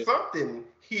saying something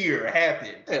here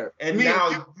happened, and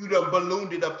now you done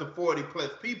ballooned it up to 40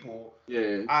 plus people.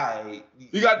 Yeah,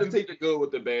 you got to take the good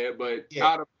with the bad, but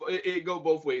it go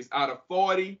both ways. Out of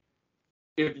 40.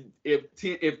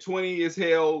 If 20 is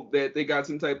held that they got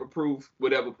some type of proof,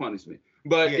 whatever punishment.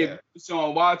 But if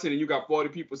Deshaun Watson and you got 40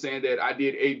 people saying that I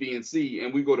did A, B, and C,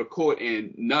 and we go to court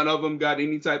and none of them got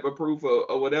any type of proof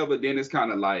or whatever, then it's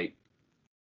kind of like,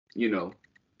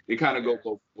 it kind of go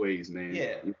both ways, man.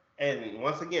 Yeah. And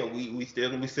once again, we still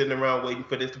gonna be sitting around waiting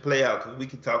for this to play out because we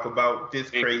can talk about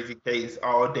this crazy case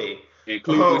all day. And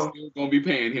Cleveland's still gonna be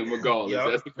paying him regardless.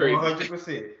 That's the crazy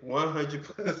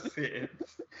 100%.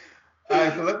 All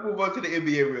right, so let's move on to the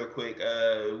NBA real quick.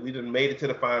 We done made it to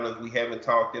the finals. We haven't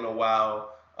talked in a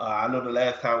while. I know the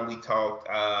last time we talked,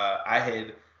 I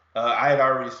had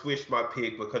already switched my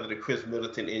pick because of the Chris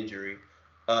Middleton injury.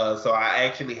 So I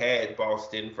actually had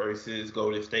Boston versus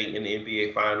Golden State in the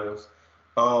NBA finals.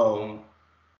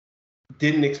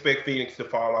 Didn't expect Phoenix to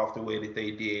fall off the way that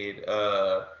they did.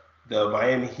 The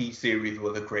Miami Heat series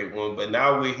was a great one, but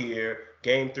now we're here.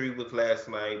 Game 3 was last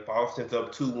night. Boston's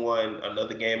up 2-1.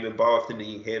 Another game in Boston, then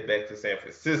you head back to San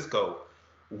Francisco.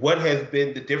 What has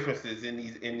been the differences in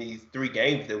these 3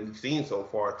 games that we've seen so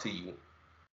far to you?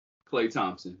 Klay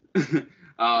Thompson.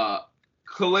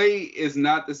 Klay is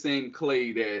not the same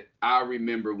Klay that I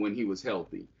remember when he was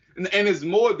healthy. And it's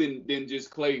more than just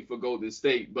Klay for Golden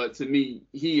State, but to me,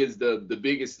 he is the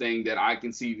biggest thing that I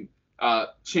can see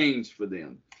change for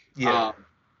them. Yeah.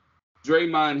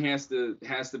 Draymond has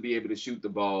to be able to shoot the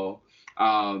ball.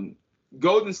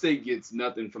 Golden State gets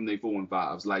nothing from their 4 and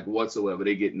 5s, like whatsoever.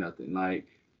 They get nothing. Like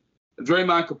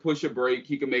Draymond could push a break,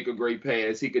 he could make a great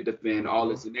pass, he could defend, all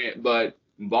this and that. But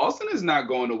Boston is not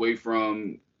going away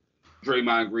from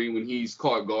Draymond Green when he's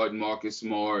caught guarding Marcus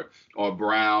Smart or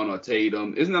Brown or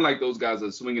Tatum. It's not like those guys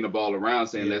are swinging the ball around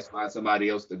saying, let's find somebody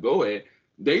else to go at.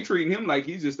 They treat him like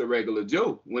he's just a regular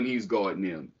Joe when he's guarding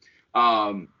him.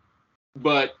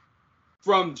 But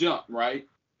from jump, right?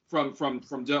 From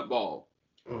jump ball,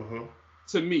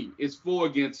 to me, it's 4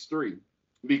 against 3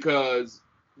 because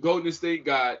Golden State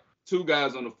got 2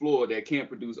 guys on the floor that can't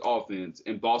produce offense,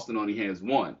 and Boston only has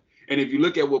 1. And if you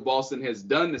look at what Boston has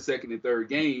done the second and third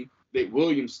game, that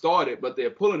Williams started, but they're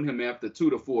pulling him after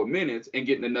 2 to 4 minutes and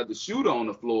getting another shooter on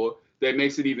the floor. That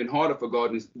makes it even harder for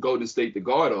Golden State to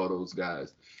guard all those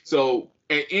guys. So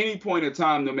at any point in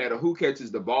time, no matter who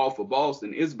catches the ball for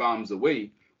Boston, it's bombs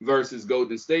away versus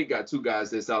Golden State got 2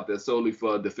 guys that's out there solely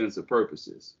for defensive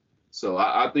purposes. So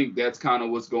I think that's kind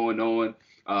of what's going on.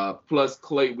 Plus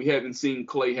Klay, we haven't seen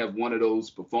Klay have one of those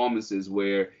performances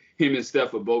where him and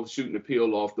Steph are both shooting the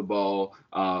peel off the ball.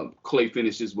 Klay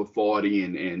finishes with 40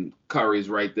 and Curry's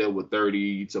right there with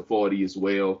 30 to 40 as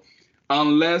well.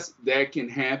 Unless that can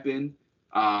happen,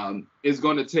 it's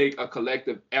going to take a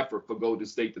collective effort for Golden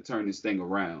State to turn this thing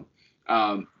around.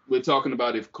 We're talking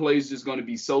about if Klay's just going to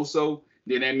be so-so,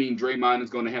 then that means Draymond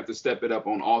is going to have to step it up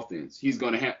on offense. He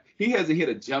hasn't hit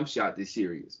a jump shot this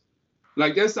series.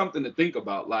 Like, there's something to think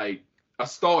about. Like, a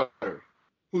starter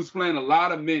who's playing a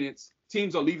lot of minutes,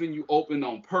 teams are leaving you open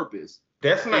on purpose.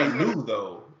 That's not new,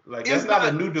 though. Like, that's not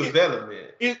a new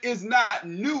development. It is not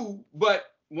new,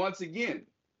 but once again,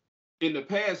 in the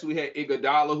past, we had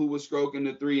Iguodala who was stroking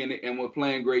the 3 and were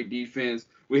playing great defense.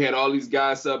 We had all these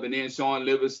guys subbing in, Sean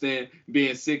Livingston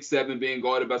being 6'7", being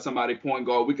guarded by somebody point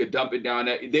guard. We could dump it down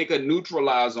there. They could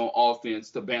neutralize on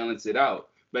offense to balance it out.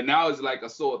 But now it's like a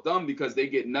sore thumb because they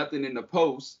get nothing in the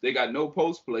post. They got no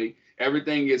post play.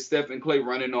 Everything is Steph and Klay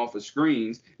running off of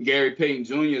screens. Gary Payton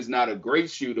Jr. is not a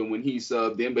great shooter when he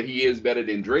subbed in, but he is better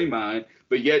than Draymond.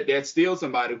 But yet that's still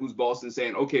somebody who's Boston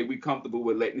saying, okay, we're comfortable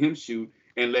with letting him shoot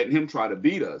and letting him try to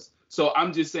beat us. So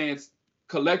I'm just saying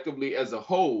collectively as a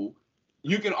whole,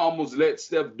 you can almost let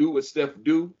Steph do what Steph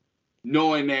do,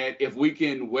 knowing that if we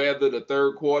can weather the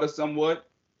third quarter somewhat,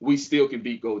 we still can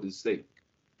beat Golden State.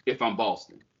 If I'm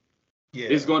Boston,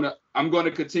 I'm going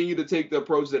to continue to take the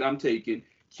approach that I'm taking,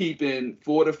 keeping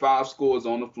 4 to 5 scores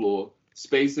on the floor,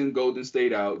 spacing Golden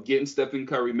State out, getting Stephen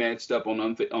Curry matched up on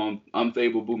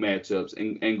unfavorable matchups,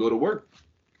 and go to work.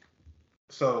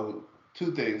 So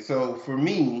 2 things. So for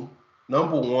me,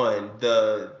 number one,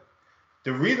 the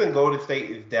reason Golden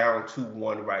State is down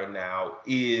 2-1 right now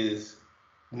is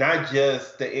not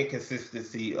just the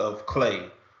inconsistency of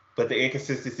Klay, but the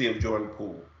inconsistency of Jordan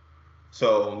Poole.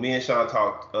 So me and Sean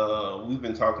talked, we've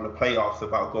been talking the playoffs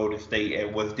about Golden State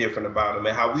and what's different about them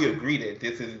and how we agree that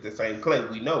this isn't the same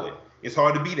Klay. We know it. It's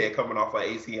hard to be that coming off an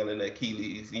ACL and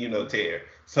Achilles, tear.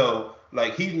 So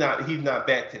like he's not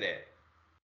back to that.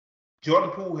 Jordan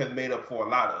Poole has made up for a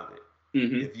lot of it.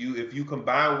 Mm-hmm. If you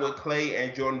combine what Klay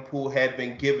and Jordan Poole had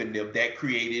been giving them, that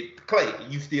created Klay.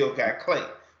 You still got Klay.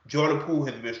 Jordan Poole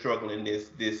has been struggling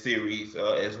this series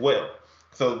as well.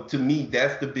 So to me,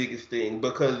 that's the biggest thing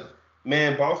because,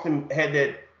 man, Boston had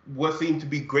that what seemed to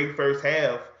be great first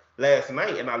half last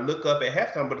night, and I look up at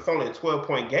halftime, but it's only a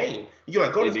 12-point game. You're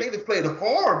like, Golden State has played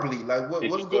horribly. Like, what's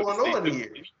going on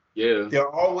here? Yeah. They're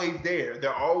always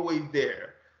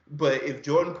there. But if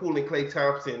Jordan Poole and Klay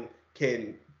Thompson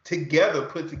can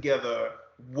put together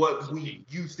what we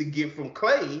used to get from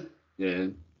Klay,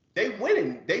 they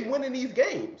winning these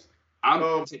games.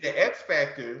 The X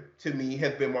factor to me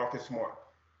has been Marcus Smart.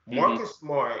 Marcus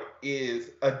Smart is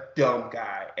a dumb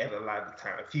guy at a lot of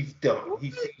times. He's dumb.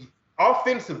 He's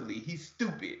offensively, he's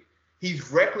stupid.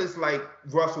 He's reckless like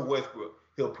Russell Westbrook.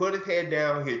 He'll put his head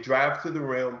down, he'll drive to the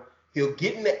rim, he'll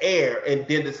get in the air and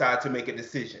then decide to make a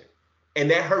decision. And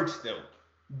that hurts them.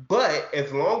 But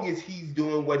as long as he's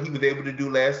doing what he was able to do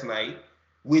last night,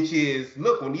 which is,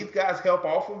 look, when these guys help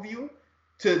off of you,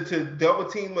 to double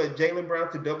team a Jaylen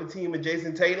Brown, to double team a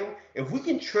Jason Tatum, if we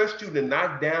can trust you to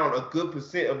knock down a good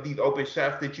percent of these open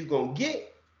shots that you're going to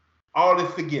get, all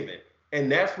is forgiven.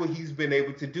 And that's what he's been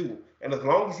able to do. And as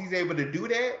long as he's able to do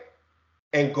that,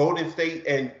 and Golden State,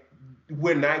 and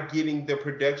we're not getting the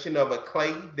production of a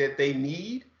Klay that they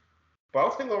need,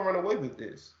 Boston going to run away with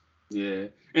this. Yeah.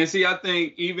 And see, I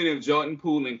think even if Jordan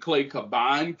Poole and Klay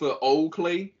combined for old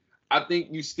Klay, I think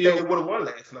you still would have won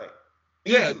last night.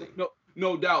 Easily. Yeah,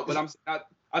 no doubt. But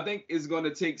I think it's going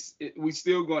to take. We're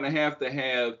still going to have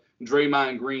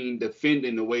Draymond Green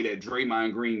defending the way that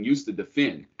Draymond Green used to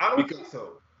defend. I don't think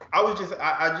so. I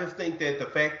just think that the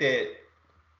fact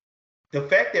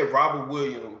that Robert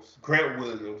Williams, Grant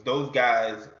Williams, those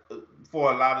guys,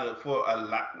 for a lot of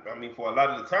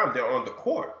the time they're on the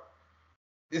court.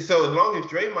 So as long as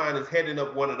Draymond is heading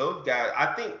up one of those guys,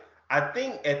 I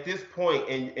think at this point,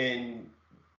 and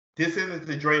this isn't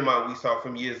the Draymond we saw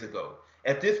from years ago.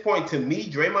 At this point, to me,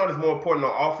 Draymond is more important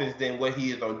on offense than what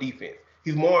he is on defense.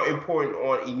 He's more important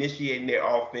on initiating their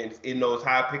offense in those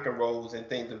high pick and rolls and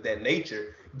things of that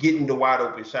nature, getting the wide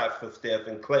open shots for Steph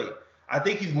and Clay. I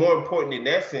think he's more important in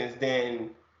that sense than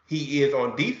he is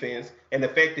on defense. And the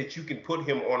fact that you can put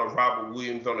him on a Robert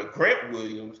Williams, on a Grant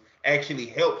Williams, actually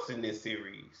helps in this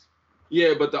series.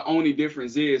 Yeah, but the only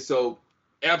difference is, so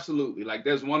absolutely, like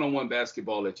there's one-on-one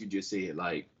basketball that you just said,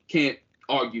 like can't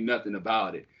argue nothing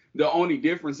about it. The only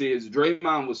difference is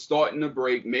Draymond was starting the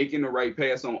break, making the right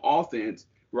pass on offense,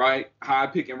 right? High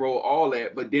pick and roll, all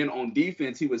that. But then on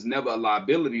defense, he was never a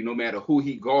liability no matter who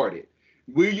he guarded.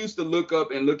 We used to look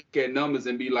up and look at numbers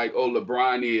and be like, oh,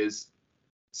 LeBron is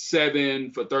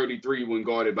 7 for 33 when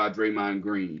guarded by Draymond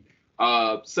Green.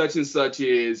 Such and such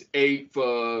is 8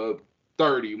 for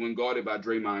 30 when guarded by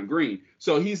Draymond Green.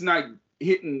 So he's not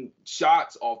hitting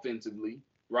shots offensively,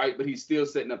 right? But he's still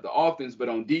setting up the offense. But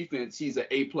on defense, he's an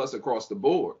A+ across the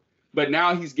board. But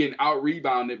now he's getting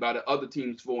out-rebounded by the other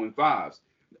team's 4 and 5s.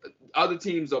 Other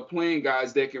teams are playing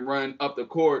guys that can run up the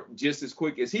court just as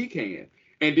quick as he can.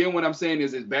 And then what I'm saying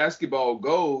is, as basketball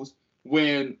goes,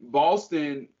 when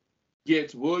Boston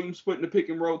gets Williams put in the pick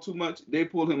and roll too much, they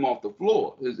pull him off the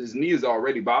floor. His knee is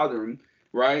already bothering him,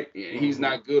 right? He's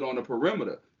not good on the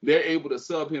perimeter. They're able to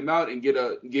sub him out and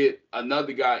get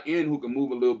another guy in who can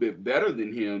move a little bit better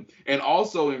than him. And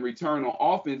also in return on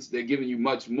offense, they're giving you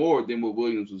much more than what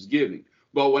Williams was giving.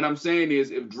 But what I'm saying is,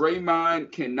 if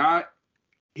Draymond cannot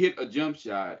hit a jump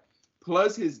shot,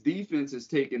 plus his defense is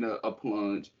taking a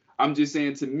plunge, I'm just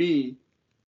saying, to me,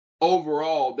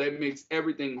 overall, that makes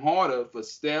everything harder for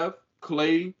Steph,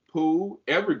 Clay, Poole,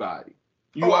 everybody.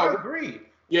 I agree.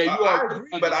 Yeah, I agree,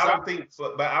 but I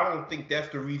don't think that's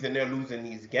the reason they're losing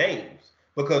these games.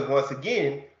 Because once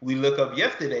again, we look up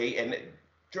yesterday, and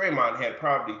Draymond had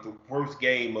probably the worst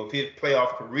game of his playoff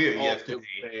career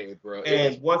yesterday. Bad, bro.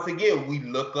 And once again, we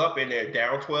look up and they're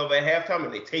down 12 at halftime,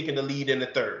 and they're taking the lead in the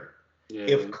third. Yeah.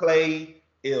 If Clay,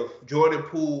 if Jordan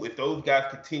Poole, if those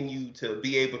guys continue to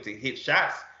be able to hit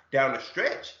shots down the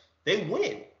stretch, they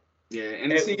win. Yeah,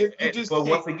 and see, but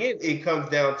once again, it comes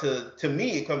down to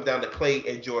me, it comes down to Clay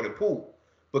and Jordan Poole.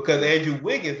 Because Andrew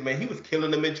Wiggins, man, he was killing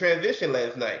them in transition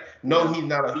last night. No, he's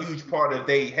not a huge part of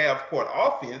their half-court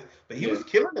offense, but he was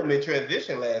killing them in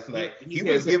transition last night. He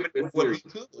was giving them what he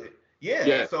could.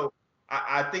 Yeah. So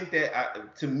I think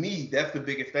that, to me, that's the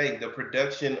biggest thing, the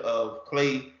production of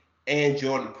Clay and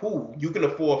Jordan Poole. You can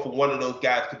afford for one of those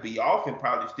guys to be off and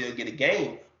probably still get a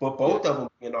game, but both of them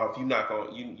being off,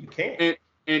 you can't.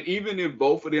 And even if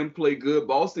both of them play good,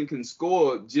 Boston can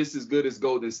score just as good as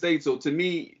Golden State. So to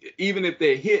me, even if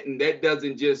they're hitting, that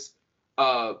doesn't just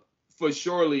for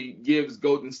surely gives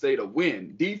Golden State a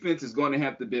win. Defense is going to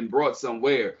have to be brought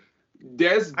somewhere.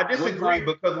 I disagree,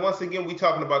 because once again, we're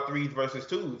talking about 3s versus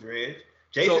 2s, Reg.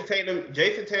 Jason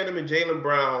Tatum and Jaylen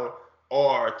Brown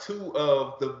are two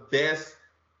of the best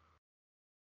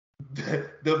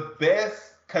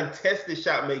contested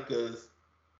shot makers,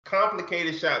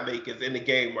 complicated shot makers in the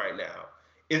game right now.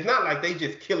 It's not like they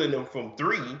just killing them from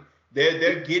 3.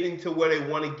 They're getting to where they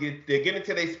want to get. They're getting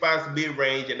to their spots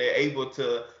mid-range, and they're able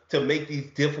to make these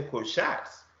difficult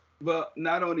shots. But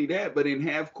not only that, but in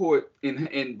half court,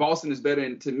 in Boston is better,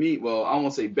 and to me, well, I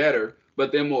won't say better,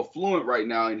 but they're more fluent right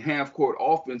now in half court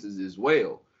offenses as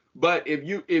well. But if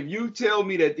you tell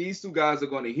me that these two guys are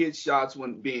going to hit shots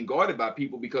when being guarded by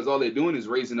people, because all they're doing is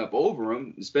raising up over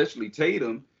them, especially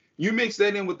Tatum, you mix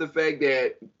that in with the fact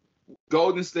that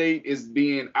Golden State is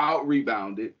being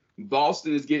out-rebounded.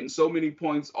 Boston is getting so many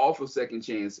points off of second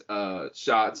chance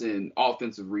shots and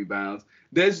offensive rebounds.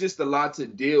 There's just a lot to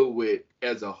deal with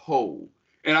as a whole.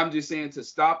 And I'm just saying, to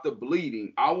stop the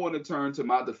bleeding, I want to turn to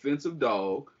my defensive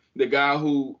dog, the guy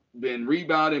who been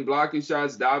rebounding, blocking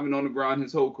shots, diving on the ground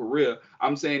his whole career.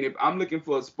 I'm saying, if I'm looking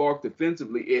for a spark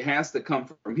defensively, it has to come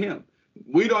from him.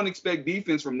 We don't expect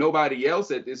defense from nobody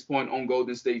else at this point on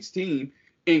Golden State's team,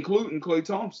 including Klay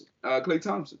Thompson.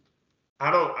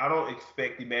 I don't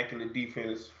expect immaculate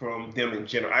defense from them in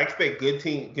general. I expect good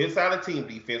solid team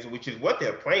defense, which is what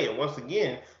they're playing. Once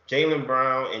again, Jaylen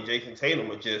Brown and Jason Tatum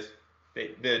are just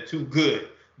they're too good,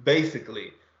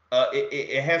 basically.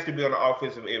 It has to be on the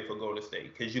offensive end for Golden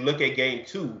State, because you look at game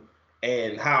 2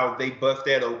 and how they bust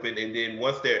that open, and then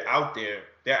once they're out there,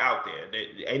 they're out there.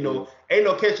 Ain't no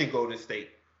catching Golden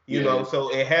State, you know.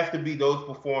 So it has to be those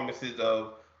performances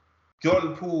of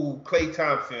Jordan Poole, Klay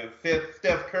Thompson,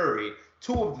 Steph Curry,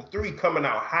 2 of the 3 coming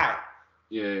out hot,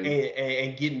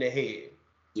 and getting ahead.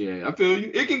 Yeah, I feel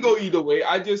you. It can go either way.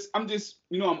 I'm just, I'm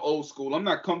old school. I'm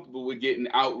not comfortable with getting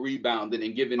out rebounded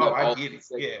and giving Oh, up I get it.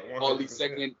 Yeah,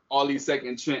 100%. all these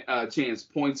chance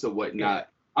points or whatnot.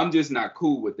 I'm just not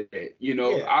cool with that.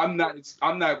 Yeah. I'm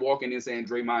not walking in saying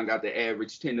Draymond got the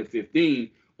average 10 to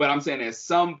 15, but I'm saying at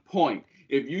some point,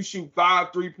 if you shoot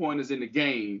 5 3-pointers in the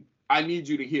game, I need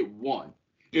you to hit one.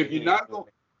 If you're not going,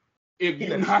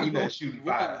 shooting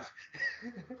 5.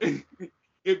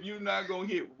 If you're not gonna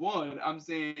hit one, I'm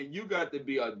saying you got to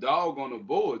be a dog on the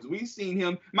boards. We've seen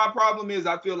him. My problem is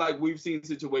I feel like we've seen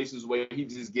situations where he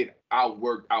just get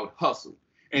outworked, out hustled,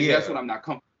 and that's what I'm not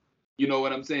comfortable. You know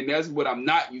what I'm saying? That's what I'm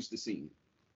not used to seeing.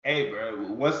 Hey, bro.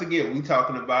 Once again, we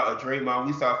talking about a Draymond.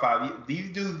 We saw 5 years.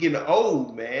 These dudes getting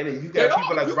old, man, and you got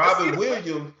people like Robin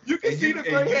Williams. You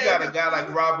got a guy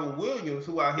like Robin Williams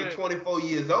who out here 24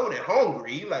 years old and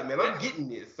hungry. He like, man, I'm getting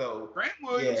this. So Grant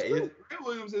Williams, Grant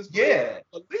Williams is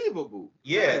unbelievable.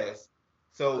 Yes.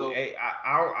 So hey,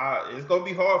 it's gonna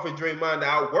be hard for Draymond to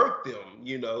outwork them.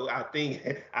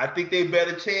 I think they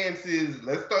better chances.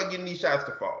 Let's start getting these shots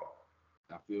to fall.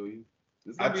 I feel you.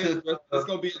 It's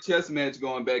gonna be a chess match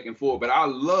going back and forth, but I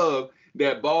love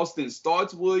that Boston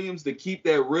starts Williams to keep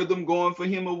that rhythm going for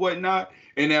him or whatnot,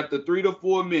 and after 3 to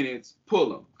 4 minutes,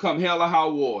 pull him. Come hell or high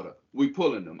water, we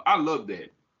pulling them. I love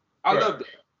that. I love that.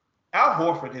 Al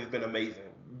Horford has been amazing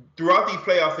throughout these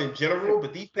playoffs in general,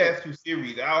 but these past 2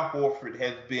 series, Al Horford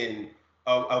has been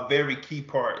a very key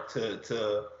part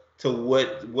to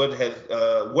what has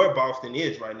where Boston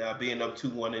is right now, being up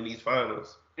 2-1 in these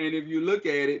finals. And if you look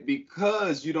at it,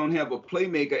 because you don't have a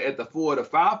playmaker at the 4 or the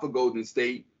 5 for Golden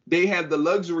State, they have the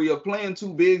luxury of playing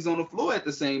 2 bigs on the floor at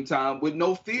the same time with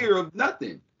no fear of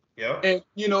nothing. Yeah. And,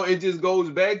 it just goes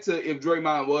back to if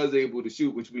Draymond was able to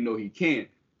shoot, which we know he can't,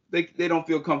 they don't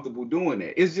feel comfortable doing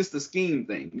that. It's just a scheme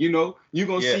thing. You're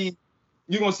going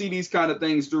to see these kind of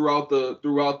things throughout the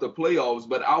playoffs,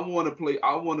 but I'm going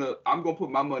to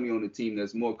put my money on the team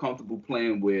that's more comfortable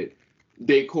playing with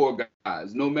their core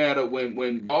guys. No matter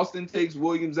when Boston takes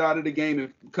Williams out of the game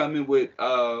and come in with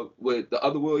the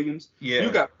other Williams,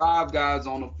 you got 5 guys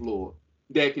on the floor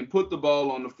that can put the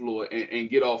ball on the floor and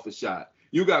get off a shot.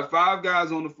 You got 5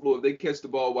 guys on the floor. If they catch the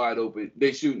ball wide open,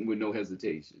 they shooting with no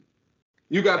hesitation.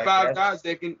 You got 5 guys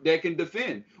that can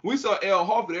defend. We saw Al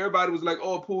Horford. Everybody was like,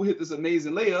 "Oh, Poole hit this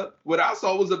amazing layup." What I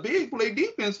saw was a big play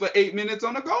defense for 8 minutes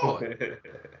on the guard.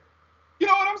 You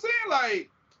know what I'm saying? Like,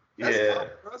 that's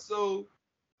tough. So,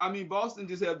 Boston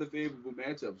just have the favorable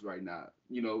matchups right now.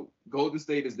 Golden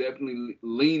State is definitely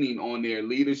leaning on their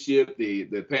leadership,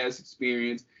 the past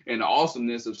experience, and the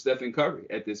awesomeness of Stephen Curry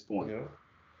at this point. Yeah.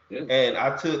 And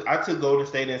I took Golden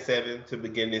State in 7 to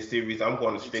begin this series. I'm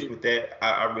going to stick with that.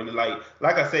 I really like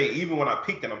I say, even when I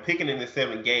picked it, I'm picking in the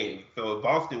 7 games. So if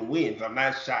Boston wins, I'm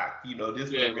not shocked. This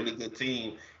is a really good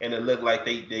team, and it looked like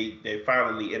they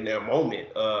finally in their moment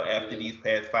after these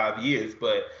past 5 years.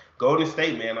 But Golden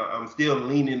State, man, I'm still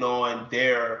leaning on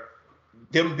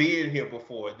them being here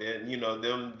before,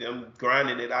 them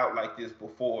grinding it out like this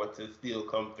before to still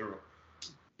come through.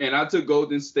 And I took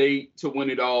Golden State to win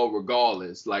it all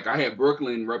regardless. Like, I had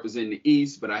Brooklyn representing the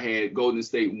East, but I had Golden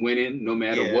State winning no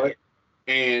matter what.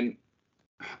 And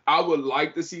I would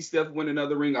like to see Steph win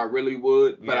another ring. I really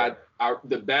would. But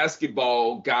the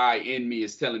basketball guy in me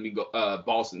is telling me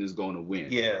Boston is going to win.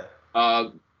 Yeah.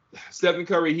 Stephen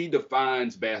Curry, he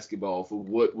defines basketball for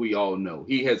what we all know.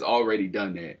 He has already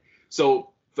done that. So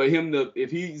for him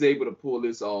if he's able to pull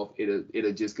this off,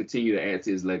 it'll just continue to add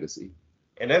to his legacy.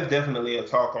 And that's definitely a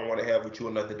talk I want to have with you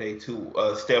another day too,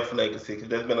 Steph's legacy, because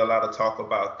there's been a lot of talk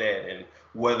about that and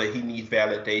whether he needs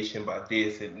validation by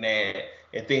this and that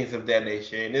and things of that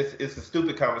nature. And it's a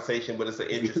stupid conversation, but it's an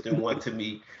interesting one to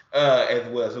me as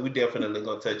well. So we definitely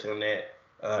gonna touch on that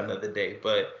another day.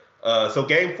 But so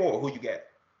game 4, who you got?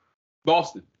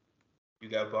 Boston. You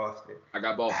got Boston. I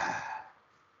got Boston.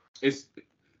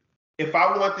 If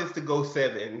I want this to go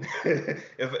 7,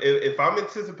 if I'm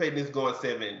anticipating this going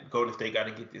 7, Golden State got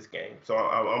to get this game. So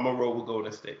I'm gonna roll with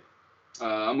Golden State.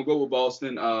 I'm gonna go with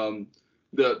Boston.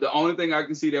 The only thing I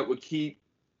can see that would keep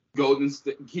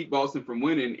Boston from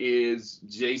winning is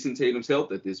Jason Tatum's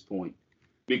health at this point,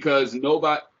 because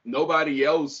nobody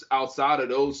else outside of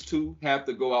those 2 have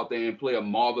to go out there and play a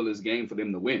marvelous game for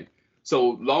them to win.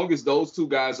 So long as those 2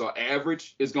 guys are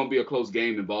average, it's gonna be a close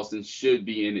game, and Boston should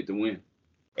be in it to win.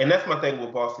 And that's my thing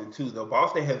with Boston too, though.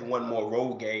 Boston has won more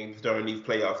road games during these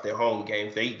playoffs than home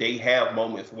games. They have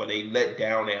moments where they let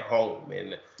down at home,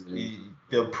 and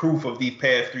the proof of these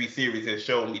past 3 series has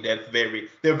shown me they're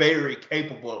very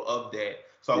capable of that.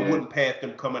 So I wouldn't pass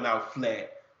them coming out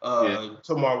flat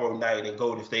tomorrow night and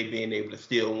Golden State being able to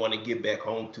still want to get back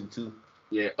home too.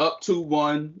 Yeah, up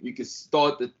 2-1. You can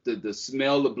start the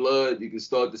smell of blood. You can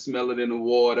start to smell it in the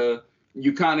water.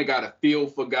 You kind of got a feel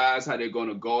for guys, how they're going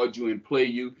to guard you and play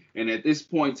you. And at this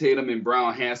point, Tatum and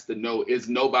Brown has to know there's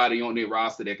nobody on their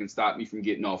roster that can stop me from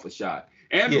getting off a shot.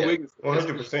 Andrew Wiggins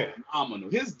 100%. phenomenal.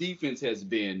 His defense has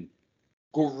been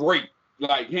great.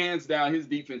 Like, hands down, his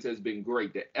defense has been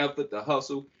great. The effort, the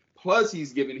hustle. Plus,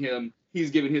 he's given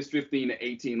his 15 to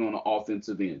 18 on the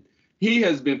offensive end. He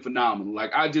has been phenomenal.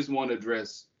 Like, I just want to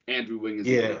address Andrew Wiggins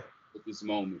at this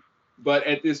moment. But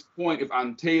at this point, if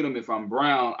I'm Tatum, if I'm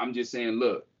Brown, I'm just saying,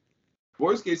 look,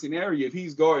 worst case scenario, if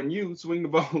he's guarding you, swing the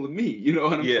ball to me. You know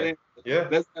what I'm saying? Yeah.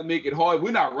 Let's not make it hard.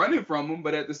 We're not running from him,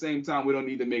 but at the same time, we don't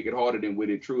need to make it harder than what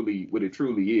it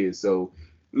truly is. So,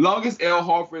 long as Al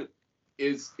Horford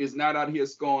is not out here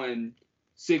scoring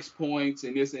 6 points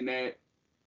and this and that,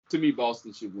 to me,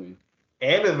 Boston should win.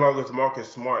 And as long as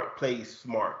Marcus Smart plays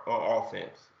smart on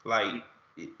offense, like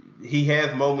he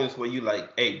has moments where you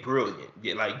like, hey, brilliant.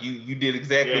 Yeah, like you did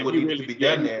exactly what needed to be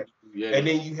done there. Yeah. And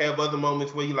then you have other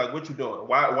moments where you're like, what you doing?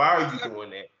 Why are you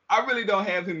doing that? I really don't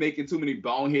have him making too many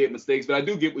bonehead mistakes, but I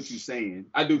do get what you're saying.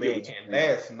 Get what you're saying.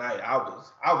 Last night I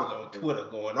was on Twitter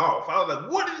going off. I was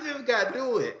like, what is this guy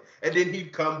doing? And then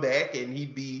he'd come back and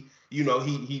he'd be,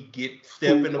 he'd get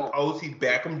step in the post, he'd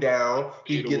back him down,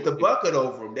 he'd get the bucket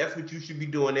over him. That's what you should be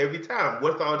doing every time.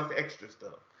 What's all this extra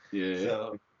stuff? Yeah.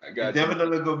 So it's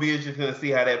definitely going to be interesting to see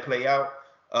how that play out.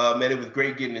 Man, it was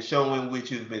great getting the show in, which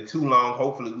has been too long.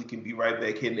 Hopefully we can be right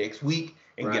back here next week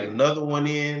and get another one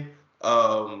in.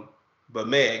 But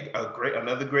man,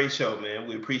 another great show, man.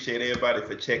 We appreciate everybody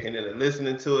for checking in and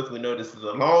listening to us. We know this is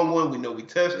a long one. We know we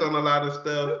touched on a lot of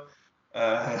stuff.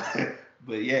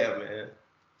 But yeah, man.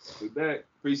 We back.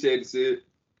 Appreciate it, Sid.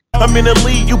 I'm in the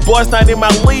league, you boys not in my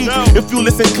league. If you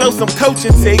listen close, I'm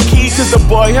coaching. Take keys to the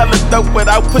boy, hella dope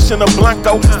without pushing a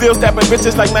Blanco. Still stabbing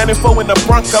bitches like 94 in the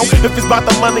Bronco. If it's about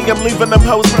the money, I'm leaving them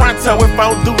hoes pronto. If I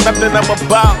don't do nothing, I'm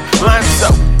about line so.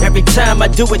 Every time I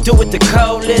do it the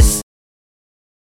coldest.